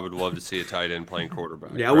 but I would love to see a tight end playing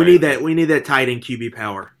quarterback. Yeah, right? We need that tight end QB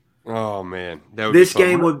power. Oh man, the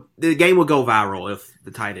game would go viral if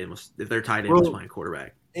their tight end was playing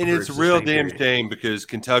quarterback. And it's a real damn shame because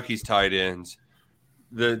Kentucky's tight ends,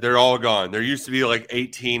 they're all gone. There used to be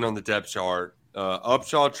 18 on the depth chart.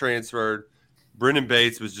 Upshaw transferred. Brendan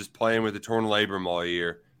Bates was just playing with a torn labrum all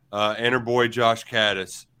year. And our boy Josh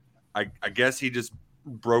Caddis, I guess he just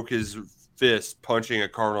broke his fist punching a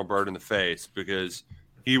cardinal bird in the face because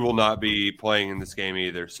he will not be playing in this game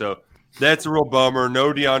either. So that's a real bummer.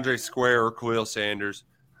 No DeAndre Square or Khalil Sanders.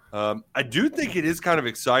 I do think it is kind of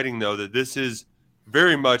exciting, though, that this is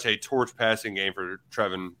very much a torch passing game for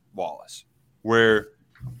Trevin Wallace, where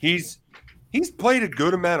he's played a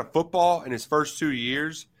good amount of football in his first 2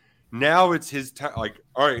 years. Now it's his time.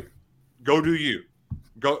 All right, go do you.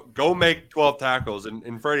 Go make 12 tackles.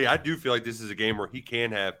 And Freddie, I do feel like this is a game where he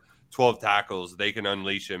can have 12 tackles. They can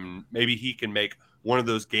unleash him. Maybe he can make one of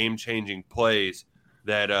those game-changing plays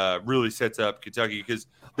that really sets up Kentucky, because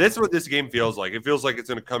that's what this game feels like. It feels like it's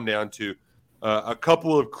going to come down to a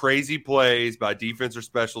couple of crazy plays by defense or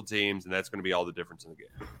special teams, and that's going to be all the difference in the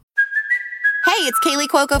game. Hey, it's Kaylee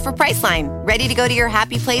Cuoco for Priceline. Ready to go to your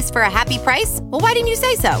happy place for a happy price? Well, why didn't you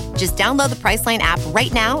say so? Just download the Priceline app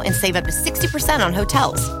right now and save up to 60% on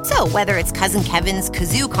hotels. So whether it's Cousin Kevin's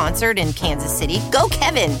Kazoo Concert in Kansas City, go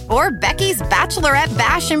Kevin, or Becky's Bachelorette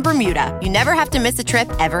Bash in Bermuda, you never have to miss a trip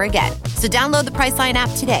ever again. So download the Priceline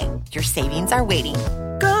app today. Your savings are waiting.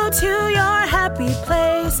 Go to your happy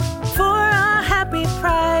place for a happy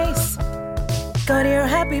price. Go to your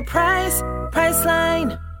happy price,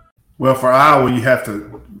 Priceline. Well, for Iowa, you have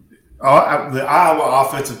to the Iowa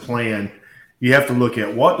offensive plan. You have to look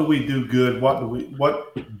at what do we do good,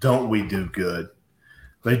 what don't we do good.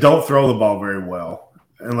 They don't throw the ball very well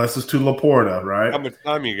unless it's to Laporta, right? How much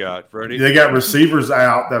time you got, Freddie? They got receivers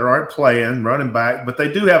out that aren't playing, running back, but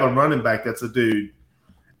they do have a running back that's a dude,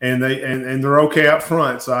 and they're okay up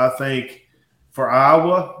front. So I think for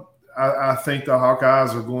Iowa, I think the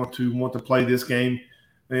Hawkeyes are going to want to play this game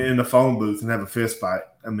in the phone booth and have a fist fight.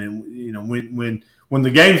 I mean, when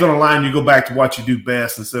the game's on the line, you go back to what you do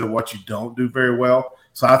best instead of what you don't do very well.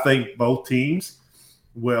 So I think both teams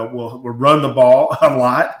will run the ball a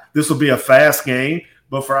lot. This will be a fast game.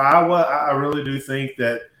 But for Iowa, I really do think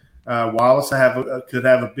that Wallace could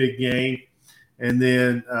have a big game. And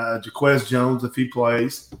then Jaquez Jones if he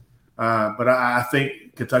plays. But I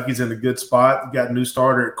think Kentucky's in a good spot. You got a new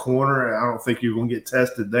starter at corner. I don't think you're going to get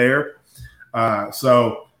tested there.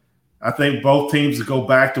 So I think both teams go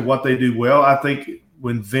back to what they do well. I think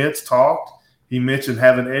when Vince talked, he mentioned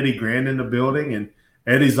having Eddie Grand in the building, and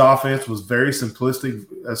Eddie's offense was very simplistic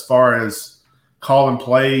as far as calling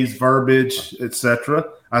plays, verbiage, etc.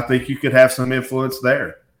 I think you could have some influence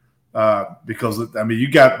there. because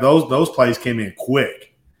you got those plays came in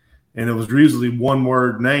quick, and it was usually one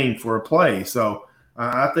word name for a play. So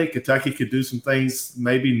I think Kentucky could do some things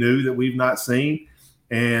maybe new that we've not seen,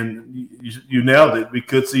 and you nailed it. We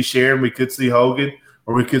could see Sharon, we could see Hogan,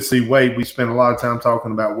 or we could see Wade. We spent a lot of time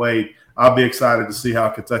talking about Wade. I'll be excited to see how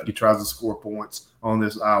Kentucky tries to score points on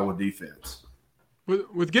this Iowa defense.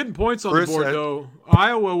 With getting points on the board, though,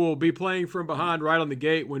 Iowa will be playing from behind right on the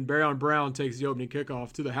gate when Baryon Brown takes the opening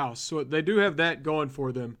kickoff to the house. So they do have that going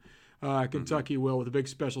for them. Kentucky will, with a big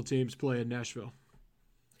special teams play in Nashville.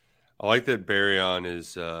 I like that Baryon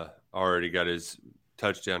is already got his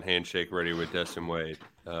touchdown handshake ready with Destin Wade.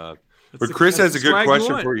 But Chris has a good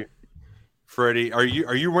question for you, Freddie. Are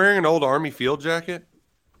you wearing an old Army field jacket?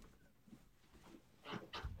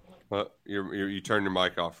 Well, you turned your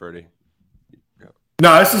mic off, Freddie.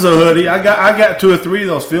 No, this is a hoodie. I got 2 or 3 of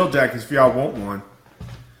those field jackets if y'all want one.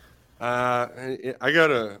 I got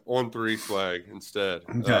a On3 swag instead.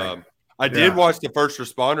 Okay. I did watch the First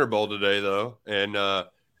Responder Bowl today, though, and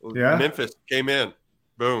Memphis came in.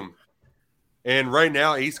 Boom. And right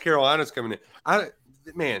now, East Carolina's coming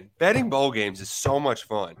in. Betting bowl games is so much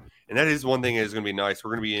fun. And that is one thing that is going to be nice.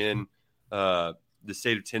 We're going to be in the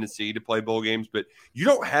state of Tennessee to play bowl games, but you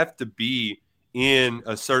don't have to be in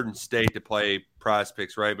a certain state to play Prize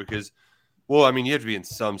Picks, right? Because, you have to be in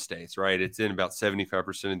some states, right? It's in about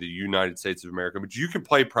 75% of the United States of America, but you can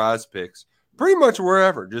play Prize Picks pretty much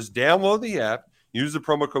wherever. Just download the app, use the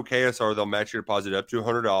promo code KSR. They'll match your deposit up to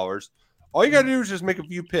 $100. All you got to do is just make a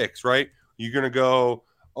few picks, right? You're going to go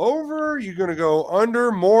over, you're going to go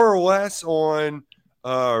under, more or less on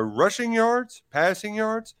rushing yards, passing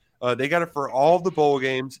yards. They got it for all the bowl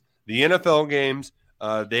games, the NFL games.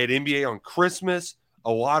 They had NBA on Christmas,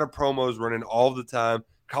 a lot of promos running all the time.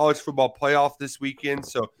 College football playoff this weekend,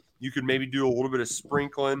 so you could maybe do a little bit of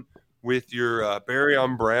sprinkling with your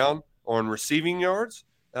Baryon Brown on receiving yards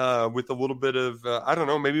with a little bit of,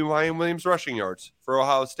 maybe Ryan Williams rushing yards for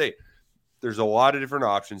Ohio State. There's a lot of different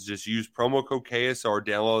options. Just use promo code KSR,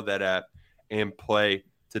 download that app, and play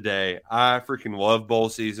today. I freaking love bowl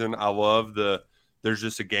season. I love there's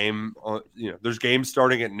just a game, there's games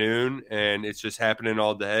starting at noon, and it's just happening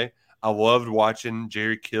all day. I loved watching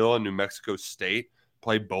Jerry Kill and New Mexico State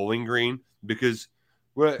play Bowling Green because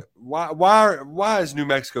why is New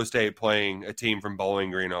Mexico State playing a team from Bowling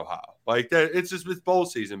Green, Ohio? Like that, it's bowl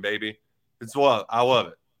season, baby. It's love. I love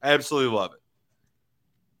it. I absolutely love it.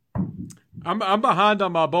 I'm behind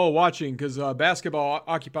on my bowl watching because basketball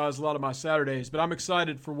occupies a lot of my Saturdays, but I'm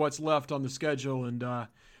excited for what's left on the schedule and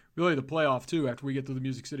really the playoff too after we get to the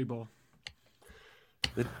Music City Bowl.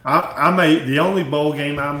 The only bowl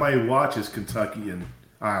game I may watch is Kentucky and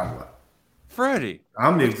Iowa. Freddie,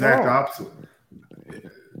 I'm the exact opposite.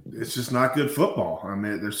 It's just not good football.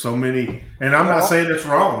 There's so many, and I'm not saying it's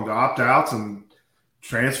wrong. The opt-outs and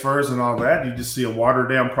transfers and all that, you just see a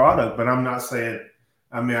watered-down product. But I'm not saying.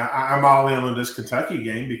 I'm all in on this Kentucky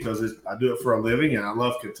game because I do it for a living and I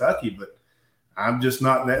love Kentucky. But I'm just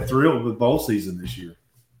not that thrilled with bowl season this year.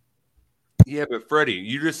 Yeah, but Freddie,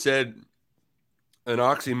 you just said an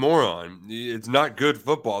oxymoron. It's not good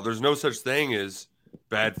football. There's no such thing as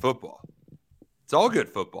bad football. It's all good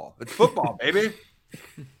football. It's football, baby.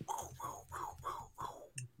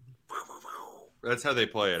 That's how they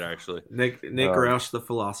play it, actually. Nick Roush, the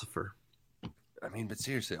philosopher. But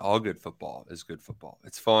seriously, all good football is good football.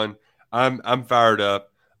 It's fun. I'm fired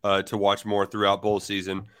up to watch more throughout bowl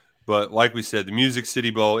season. But like we said, the Music City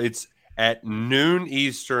Bowl, it's at noon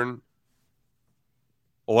Eastern,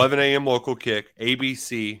 11 a.m. local kick,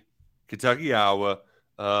 ABC, Kentucky, Iowa.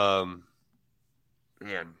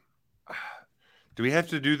 Do we have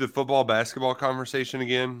to do the football basketball conversation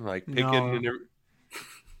again? Like picking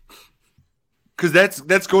because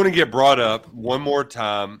that's going to get brought up one more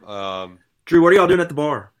time. Drew, what are y'all doing at the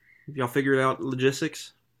bar? Y'all figured out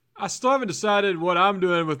logistics? I still haven't decided what I'm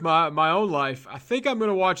doing with my own life. I think I'm going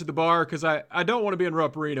to watch at the bar because I don't want to be in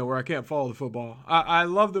Rupp Arena where I can't follow the football. I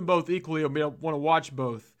love them both equally. I want to watch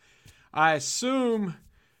both. I assume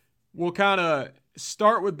we'll kind of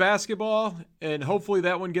start with basketball, and hopefully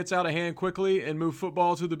that one gets out of hand quickly and move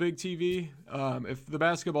football to the big TV. If the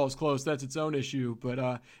basketball is close, that's its own issue.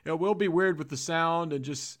 But it will be weird with the sound and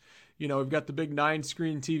just, we've got the big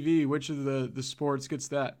 9-screen TV. Which of the sports gets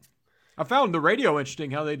that? I found the radio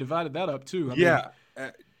interesting how they divided that up too.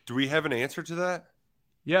 Do we have an answer to that?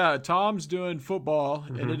 Yeah, Tom's doing football,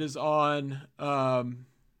 and it is on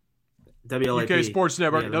WLAP. UK Sports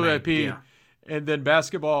Network, WLAP. Yeah. And then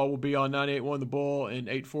basketball will be on 98.1 The Bull and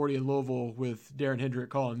 840 in Louisville with Darren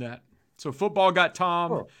Hendrick calling that. So football got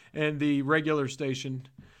Tom and the regular station,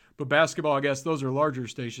 but basketball, I guess those are larger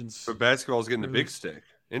stations. But basketball's getting the big stick.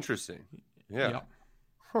 Interesting. Yeah. Yep.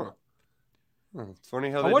 Huh. It's funny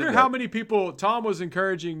how I wonder how many people Tom was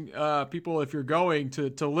encouraging people, if you're going,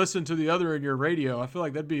 to listen to the other in your radio. I feel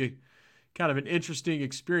like that'd be kind of an interesting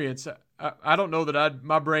experience. I don't know that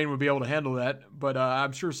my brain would be able to handle that, but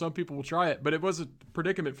I'm sure some people will try it. But it was a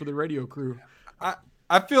predicament for the radio crew.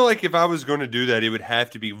 I feel like if I was going to do that, it would have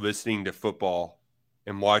to be listening to football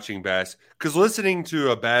and watching basketball. Because listening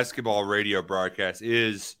to a basketball radio broadcast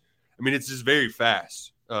it's just very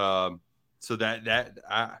fast. So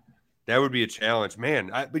that would be a challenge, man.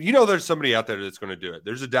 But there's somebody out there that's going to do it.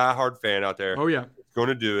 There's a diehard fan out there. Oh yeah, that's going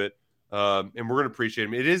to do it, and we're going to appreciate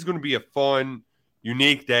him. It is going to be a fun,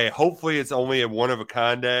 unique day. Hopefully, it's only a one of a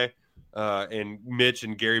kind day. And Mitch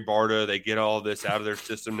and Gary Barta, they get all this out of their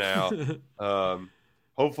system now.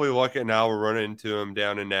 Hopefully, Luckett and I will run into them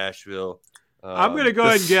down in Nashville. I'm going to go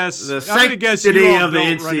ahead and guess. The I'm going to guess you all of the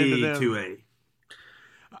don't run into them. NCAA.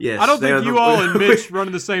 Yes, I don't think you all and Mitch run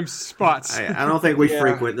in the same spots. I don't think we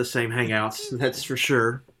frequent the same hangouts. That's for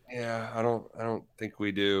sure. Yeah, I don't think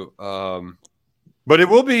we do. But it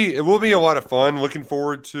will be a lot of fun. Looking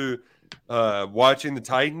forward to watching the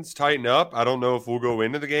Titans tighten up. I don't know if we'll go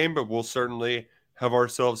into the game, but we'll certainly have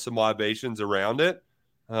ourselves some libations around it.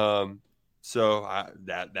 So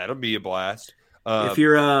that'll be a blast. If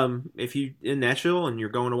you're in Nashville and you're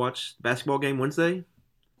going to watch the basketball game Wednesday,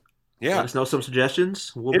 let us know some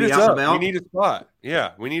suggestions. We'll be out and about. We need a spot.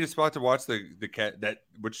 Yeah, we need a spot to watch the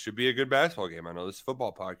which should be a good basketball game. I know this is a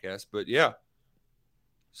football podcast, but yeah.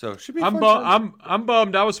 So it should be. I'm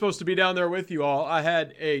bummed. I was supposed to be down there with you all. I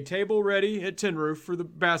had a table ready at Tin Roof for the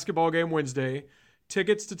basketball game Wednesday,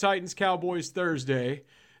 tickets to Titans Cowboys Thursday,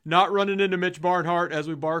 not running into Mitch Barnhart as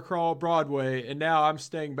we bar crawl Broadway, and now I'm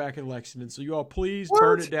staying back in Lexington. So you all please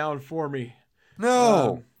burn it down for me.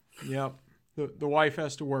 No. Yep. The wife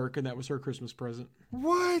has to work, and that was her Christmas present.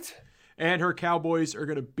 What? And her Cowboys are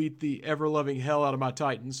going to beat the ever-loving hell out of my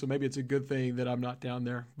Titans, so maybe it's a good thing that I'm not down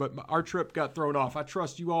there. But our trip got thrown off. I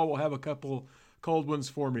trust you all will have a couple cold ones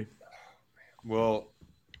for me. Well,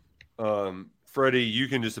 Freddie, you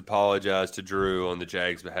can just apologize to Drew on the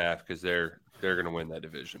Jags' behalf because they're going to win that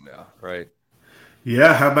division now, right?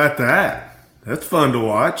 Yeah, how about that? That's fun to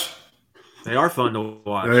watch. They are fun to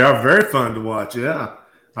watch. They are very fun to watch, yeah.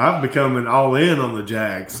 I've become an all-in on the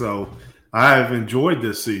Jags, so I've enjoyed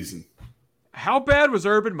this season. How bad was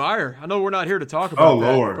Urban Meyer? I know we're not here to talk about that.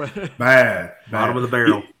 Oh, Lord. But... Bad. Bottom of the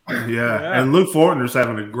barrel. Yeah. And Luke Fortner's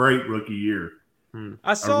having a great rookie year.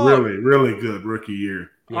 I saw a really, really good rookie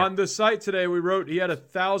year. On the site today, we wrote he had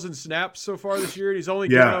 1,000 snaps so far this year. And he's only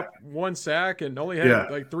given up 1 sack and only had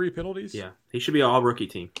like 3 penalties. Yeah, he should be an all-rookie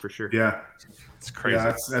team for sure. Yeah. It's crazy. Yeah,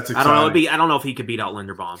 that's exciting. I don't know if he could beat out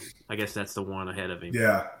Linderbaum. I guess that's the one ahead of him.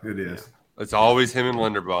 Yeah, it is. It's always him and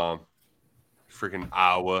Linderbaum. Freaking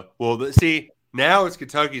Iowa. Well, see, now it's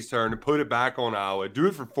Kentucky's turn to put it back on Iowa. Do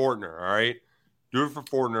it for Fortner, all right? Do it for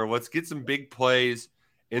Fortner. Let's get some big plays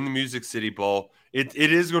in the Music City Bowl. It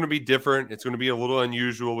is going to be different. It's going to be a little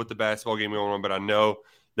unusual with the basketball game going on, but I know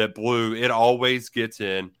that Blue, it always gets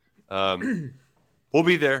in. We'll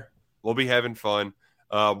be there. We'll be having fun.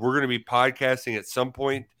 We're going to be podcasting at some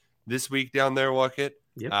point this week down there, Luckett.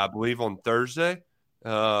 Yep. I believe on Thursday.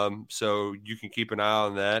 So you can keep an eye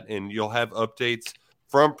on that, and you'll have updates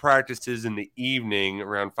from practices in the evening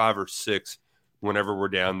around 5 or 6 whenever we're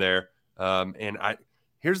down there. And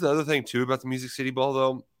here's the other thing too about the Music City Bowl,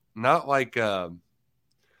 though. Not like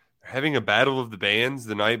having a battle of the bands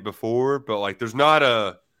the night before, but like there's not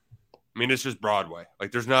it's just Broadway.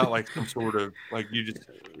 Like there's not like some sort of like you're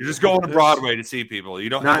just going to Broadway to see people. You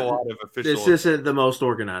don't have a lot of official. This isn't the most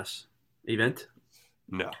organized event.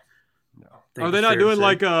 No. Are they not doing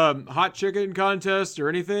like a hot chicken contest or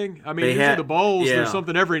anything? I mean, usually the bowls, there's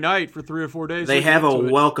something every night for 3 or 4 days. They have a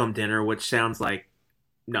welcome dinner, which sounds like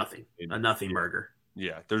nothing, a nothing burger.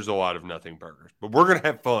 Yeah, there's a lot of nothing burgers, but we're going to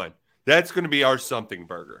have fun. That's going to be our something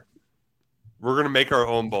burger. We're going to make our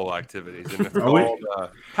own bowl activities. And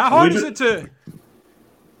how hard is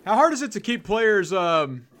it to keep players?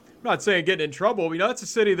 I'm not saying getting in trouble. That's a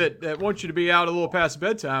city that wants you to be out a little past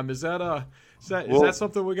bedtime. Is that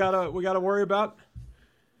something we gotta worry about?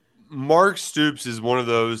 Mark Stoops is one of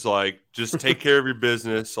those like just take care of your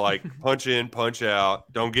business, like punch in, punch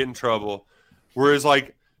out, don't get in trouble. Whereas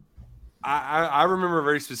like I remember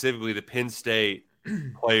very specifically the Penn State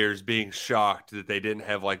players being shocked that they didn't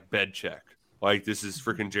have like bed check. Like this is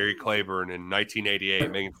freaking Jerry Claiborne in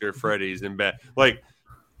 1988 making sure Freddie's in bed. Like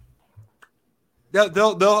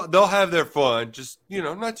they'll have their fun, just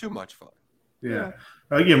not too much fun. Yeah.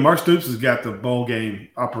 Again, Mark Stoops has got the bowl game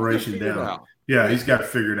operation down. Yeah, he's got it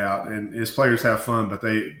figured out, and his players have fun, but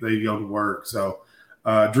they go to work. So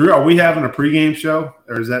Drew, are we having a pregame show,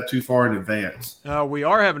 or is that too far in advance? We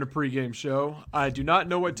are having a pregame show. I do not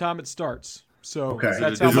know what time it starts, so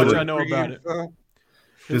that's how Is much I know about it.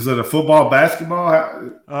 Is it a football,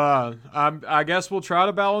 basketball? I guess we'll try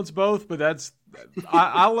to balance both, but that's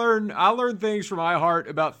I learn things from iHeart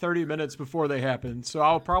about 30 minutes before they happen, so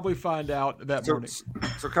I'll probably find out that morning.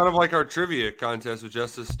 So kind of like our trivia contest with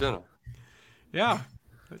Justice Steno. Yeah.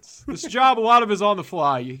 This job, a lot of is on the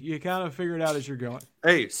fly. You kind of figure it out as you're going.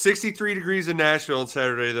 Hey, 63 degrees in Nashville on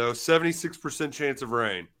Saturday, though. 76% chance of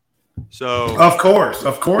rain. So Of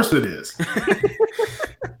course it is.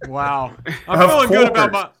 Wow. I'm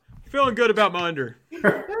feeling good about my under.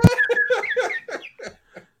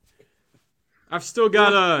 I've still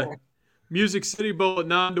got a Music City Bowl at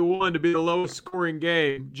 9-1 to be the lowest scoring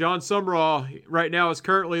game. John Sumrall right now is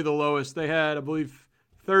currently the lowest. They had, I believe,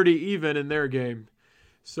 30 even in their game.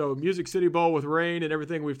 So Music City Bowl with rain and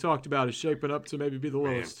everything we've talked about is shaping up to maybe be the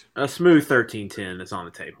lowest. A smooth 13-10 is on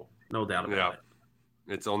the table. No doubt about it.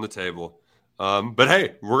 It's on the table. But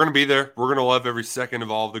hey, we're going to be there. We're going to love every second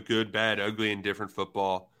of all the good, bad, ugly, and different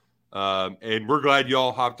football. And we're glad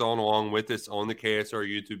y'all hopped on along with us on the KSR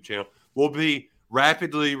YouTube channel. We'll be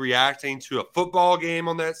rapidly reacting to a football game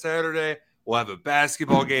on that Saturday. We'll have a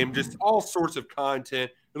basketball game, just all sorts of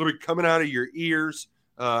content. It'll be coming out of your ears.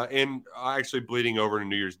 And actually bleeding over to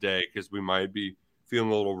New Year's Day because we might be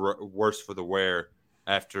feeling a little worse for the wear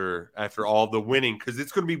after all the winning because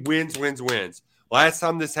it's going to be wins. Last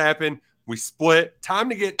time this happened, we split. Time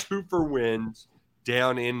to get 2 for wins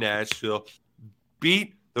down in Nashville.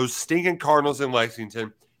 Beat those stinking Cardinals in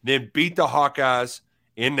Lexington, then beat the Hawkeyes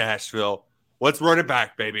in Nashville. Let's run it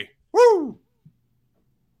back, baby. Woo!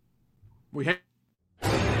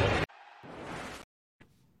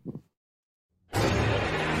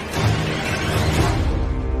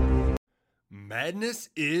 Madness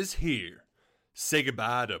is here. Say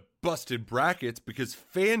goodbye to busted brackets because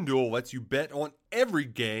FanDuel lets you bet on every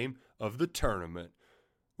game of the tournament.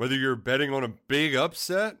 Whether you're betting on a big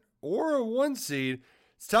upset or a 1 seed,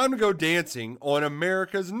 it's time to go dancing on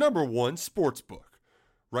America's #1 sportsbook.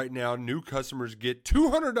 Right now, new customers get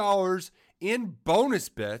 $200 in bonus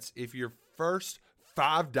bets if your first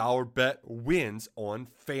 $5 bet wins on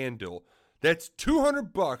FanDuel. That's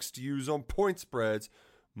 $200 to use on point spreads,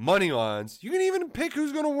 money lines. You can even pick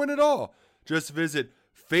who's going to win it all. Just visit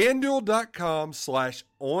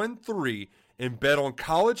FanDuel.com/on3 and bet on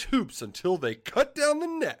college hoops until they cut down the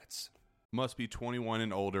nets. Must be 21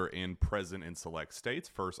 and older and present in select states.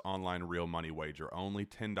 First online real money wager only.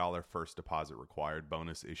 $10 first deposit required.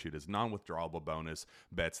 Bonus issued as non-withdrawable bonus.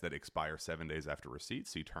 Bets that expire 7 days after receipt.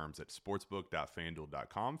 See terms at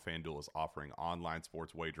sportsbook.fanduel.com. FanDuel is offering online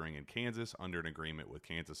sports wagering in Kansas under an agreement with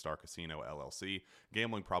Kansas Star Casino LLC.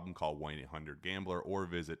 Gambling problem? Call 1-800-GAMBLER or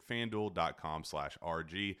visit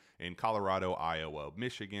fanduel.com/RG in Colorado, Iowa,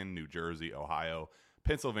 Michigan, New Jersey, Ohio,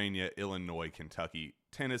 Pennsylvania, Illinois, Kentucky,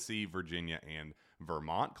 Tennessee, Virginia, and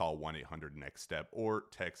Vermont. Call 1-800-NEXT-STEP or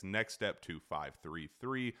text NEXT-STEP to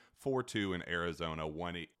 53342 in Arizona,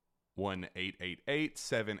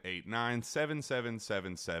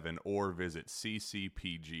 1-888-789-7777 or visit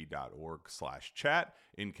ccpg.org/chat.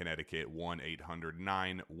 In Connecticut,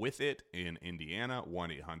 1-800-9-WITH-IT. In Indiana,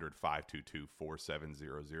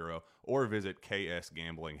 1-800-522-4700 or visit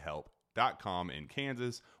ksgamblinghelp.com in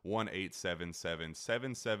Kansas,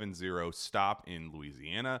 1-877-770-STOP in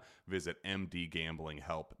Louisiana. Visit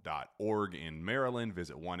mdgamblinghelp.org in Maryland.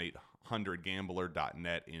 Visit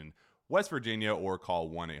 1-800-gambler.net in West Virginia or call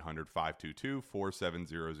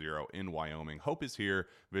 1-800-522-4700 in Wyoming. Hope is here.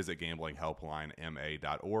 Visit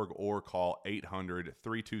gamblinghelplinema.org or call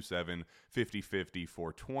 800-327-5050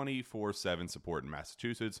 for 24/7 support in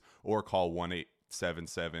Massachusetts or call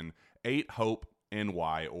 1-877-8-HOPE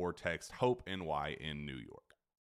NY or text HOPE NY in New York.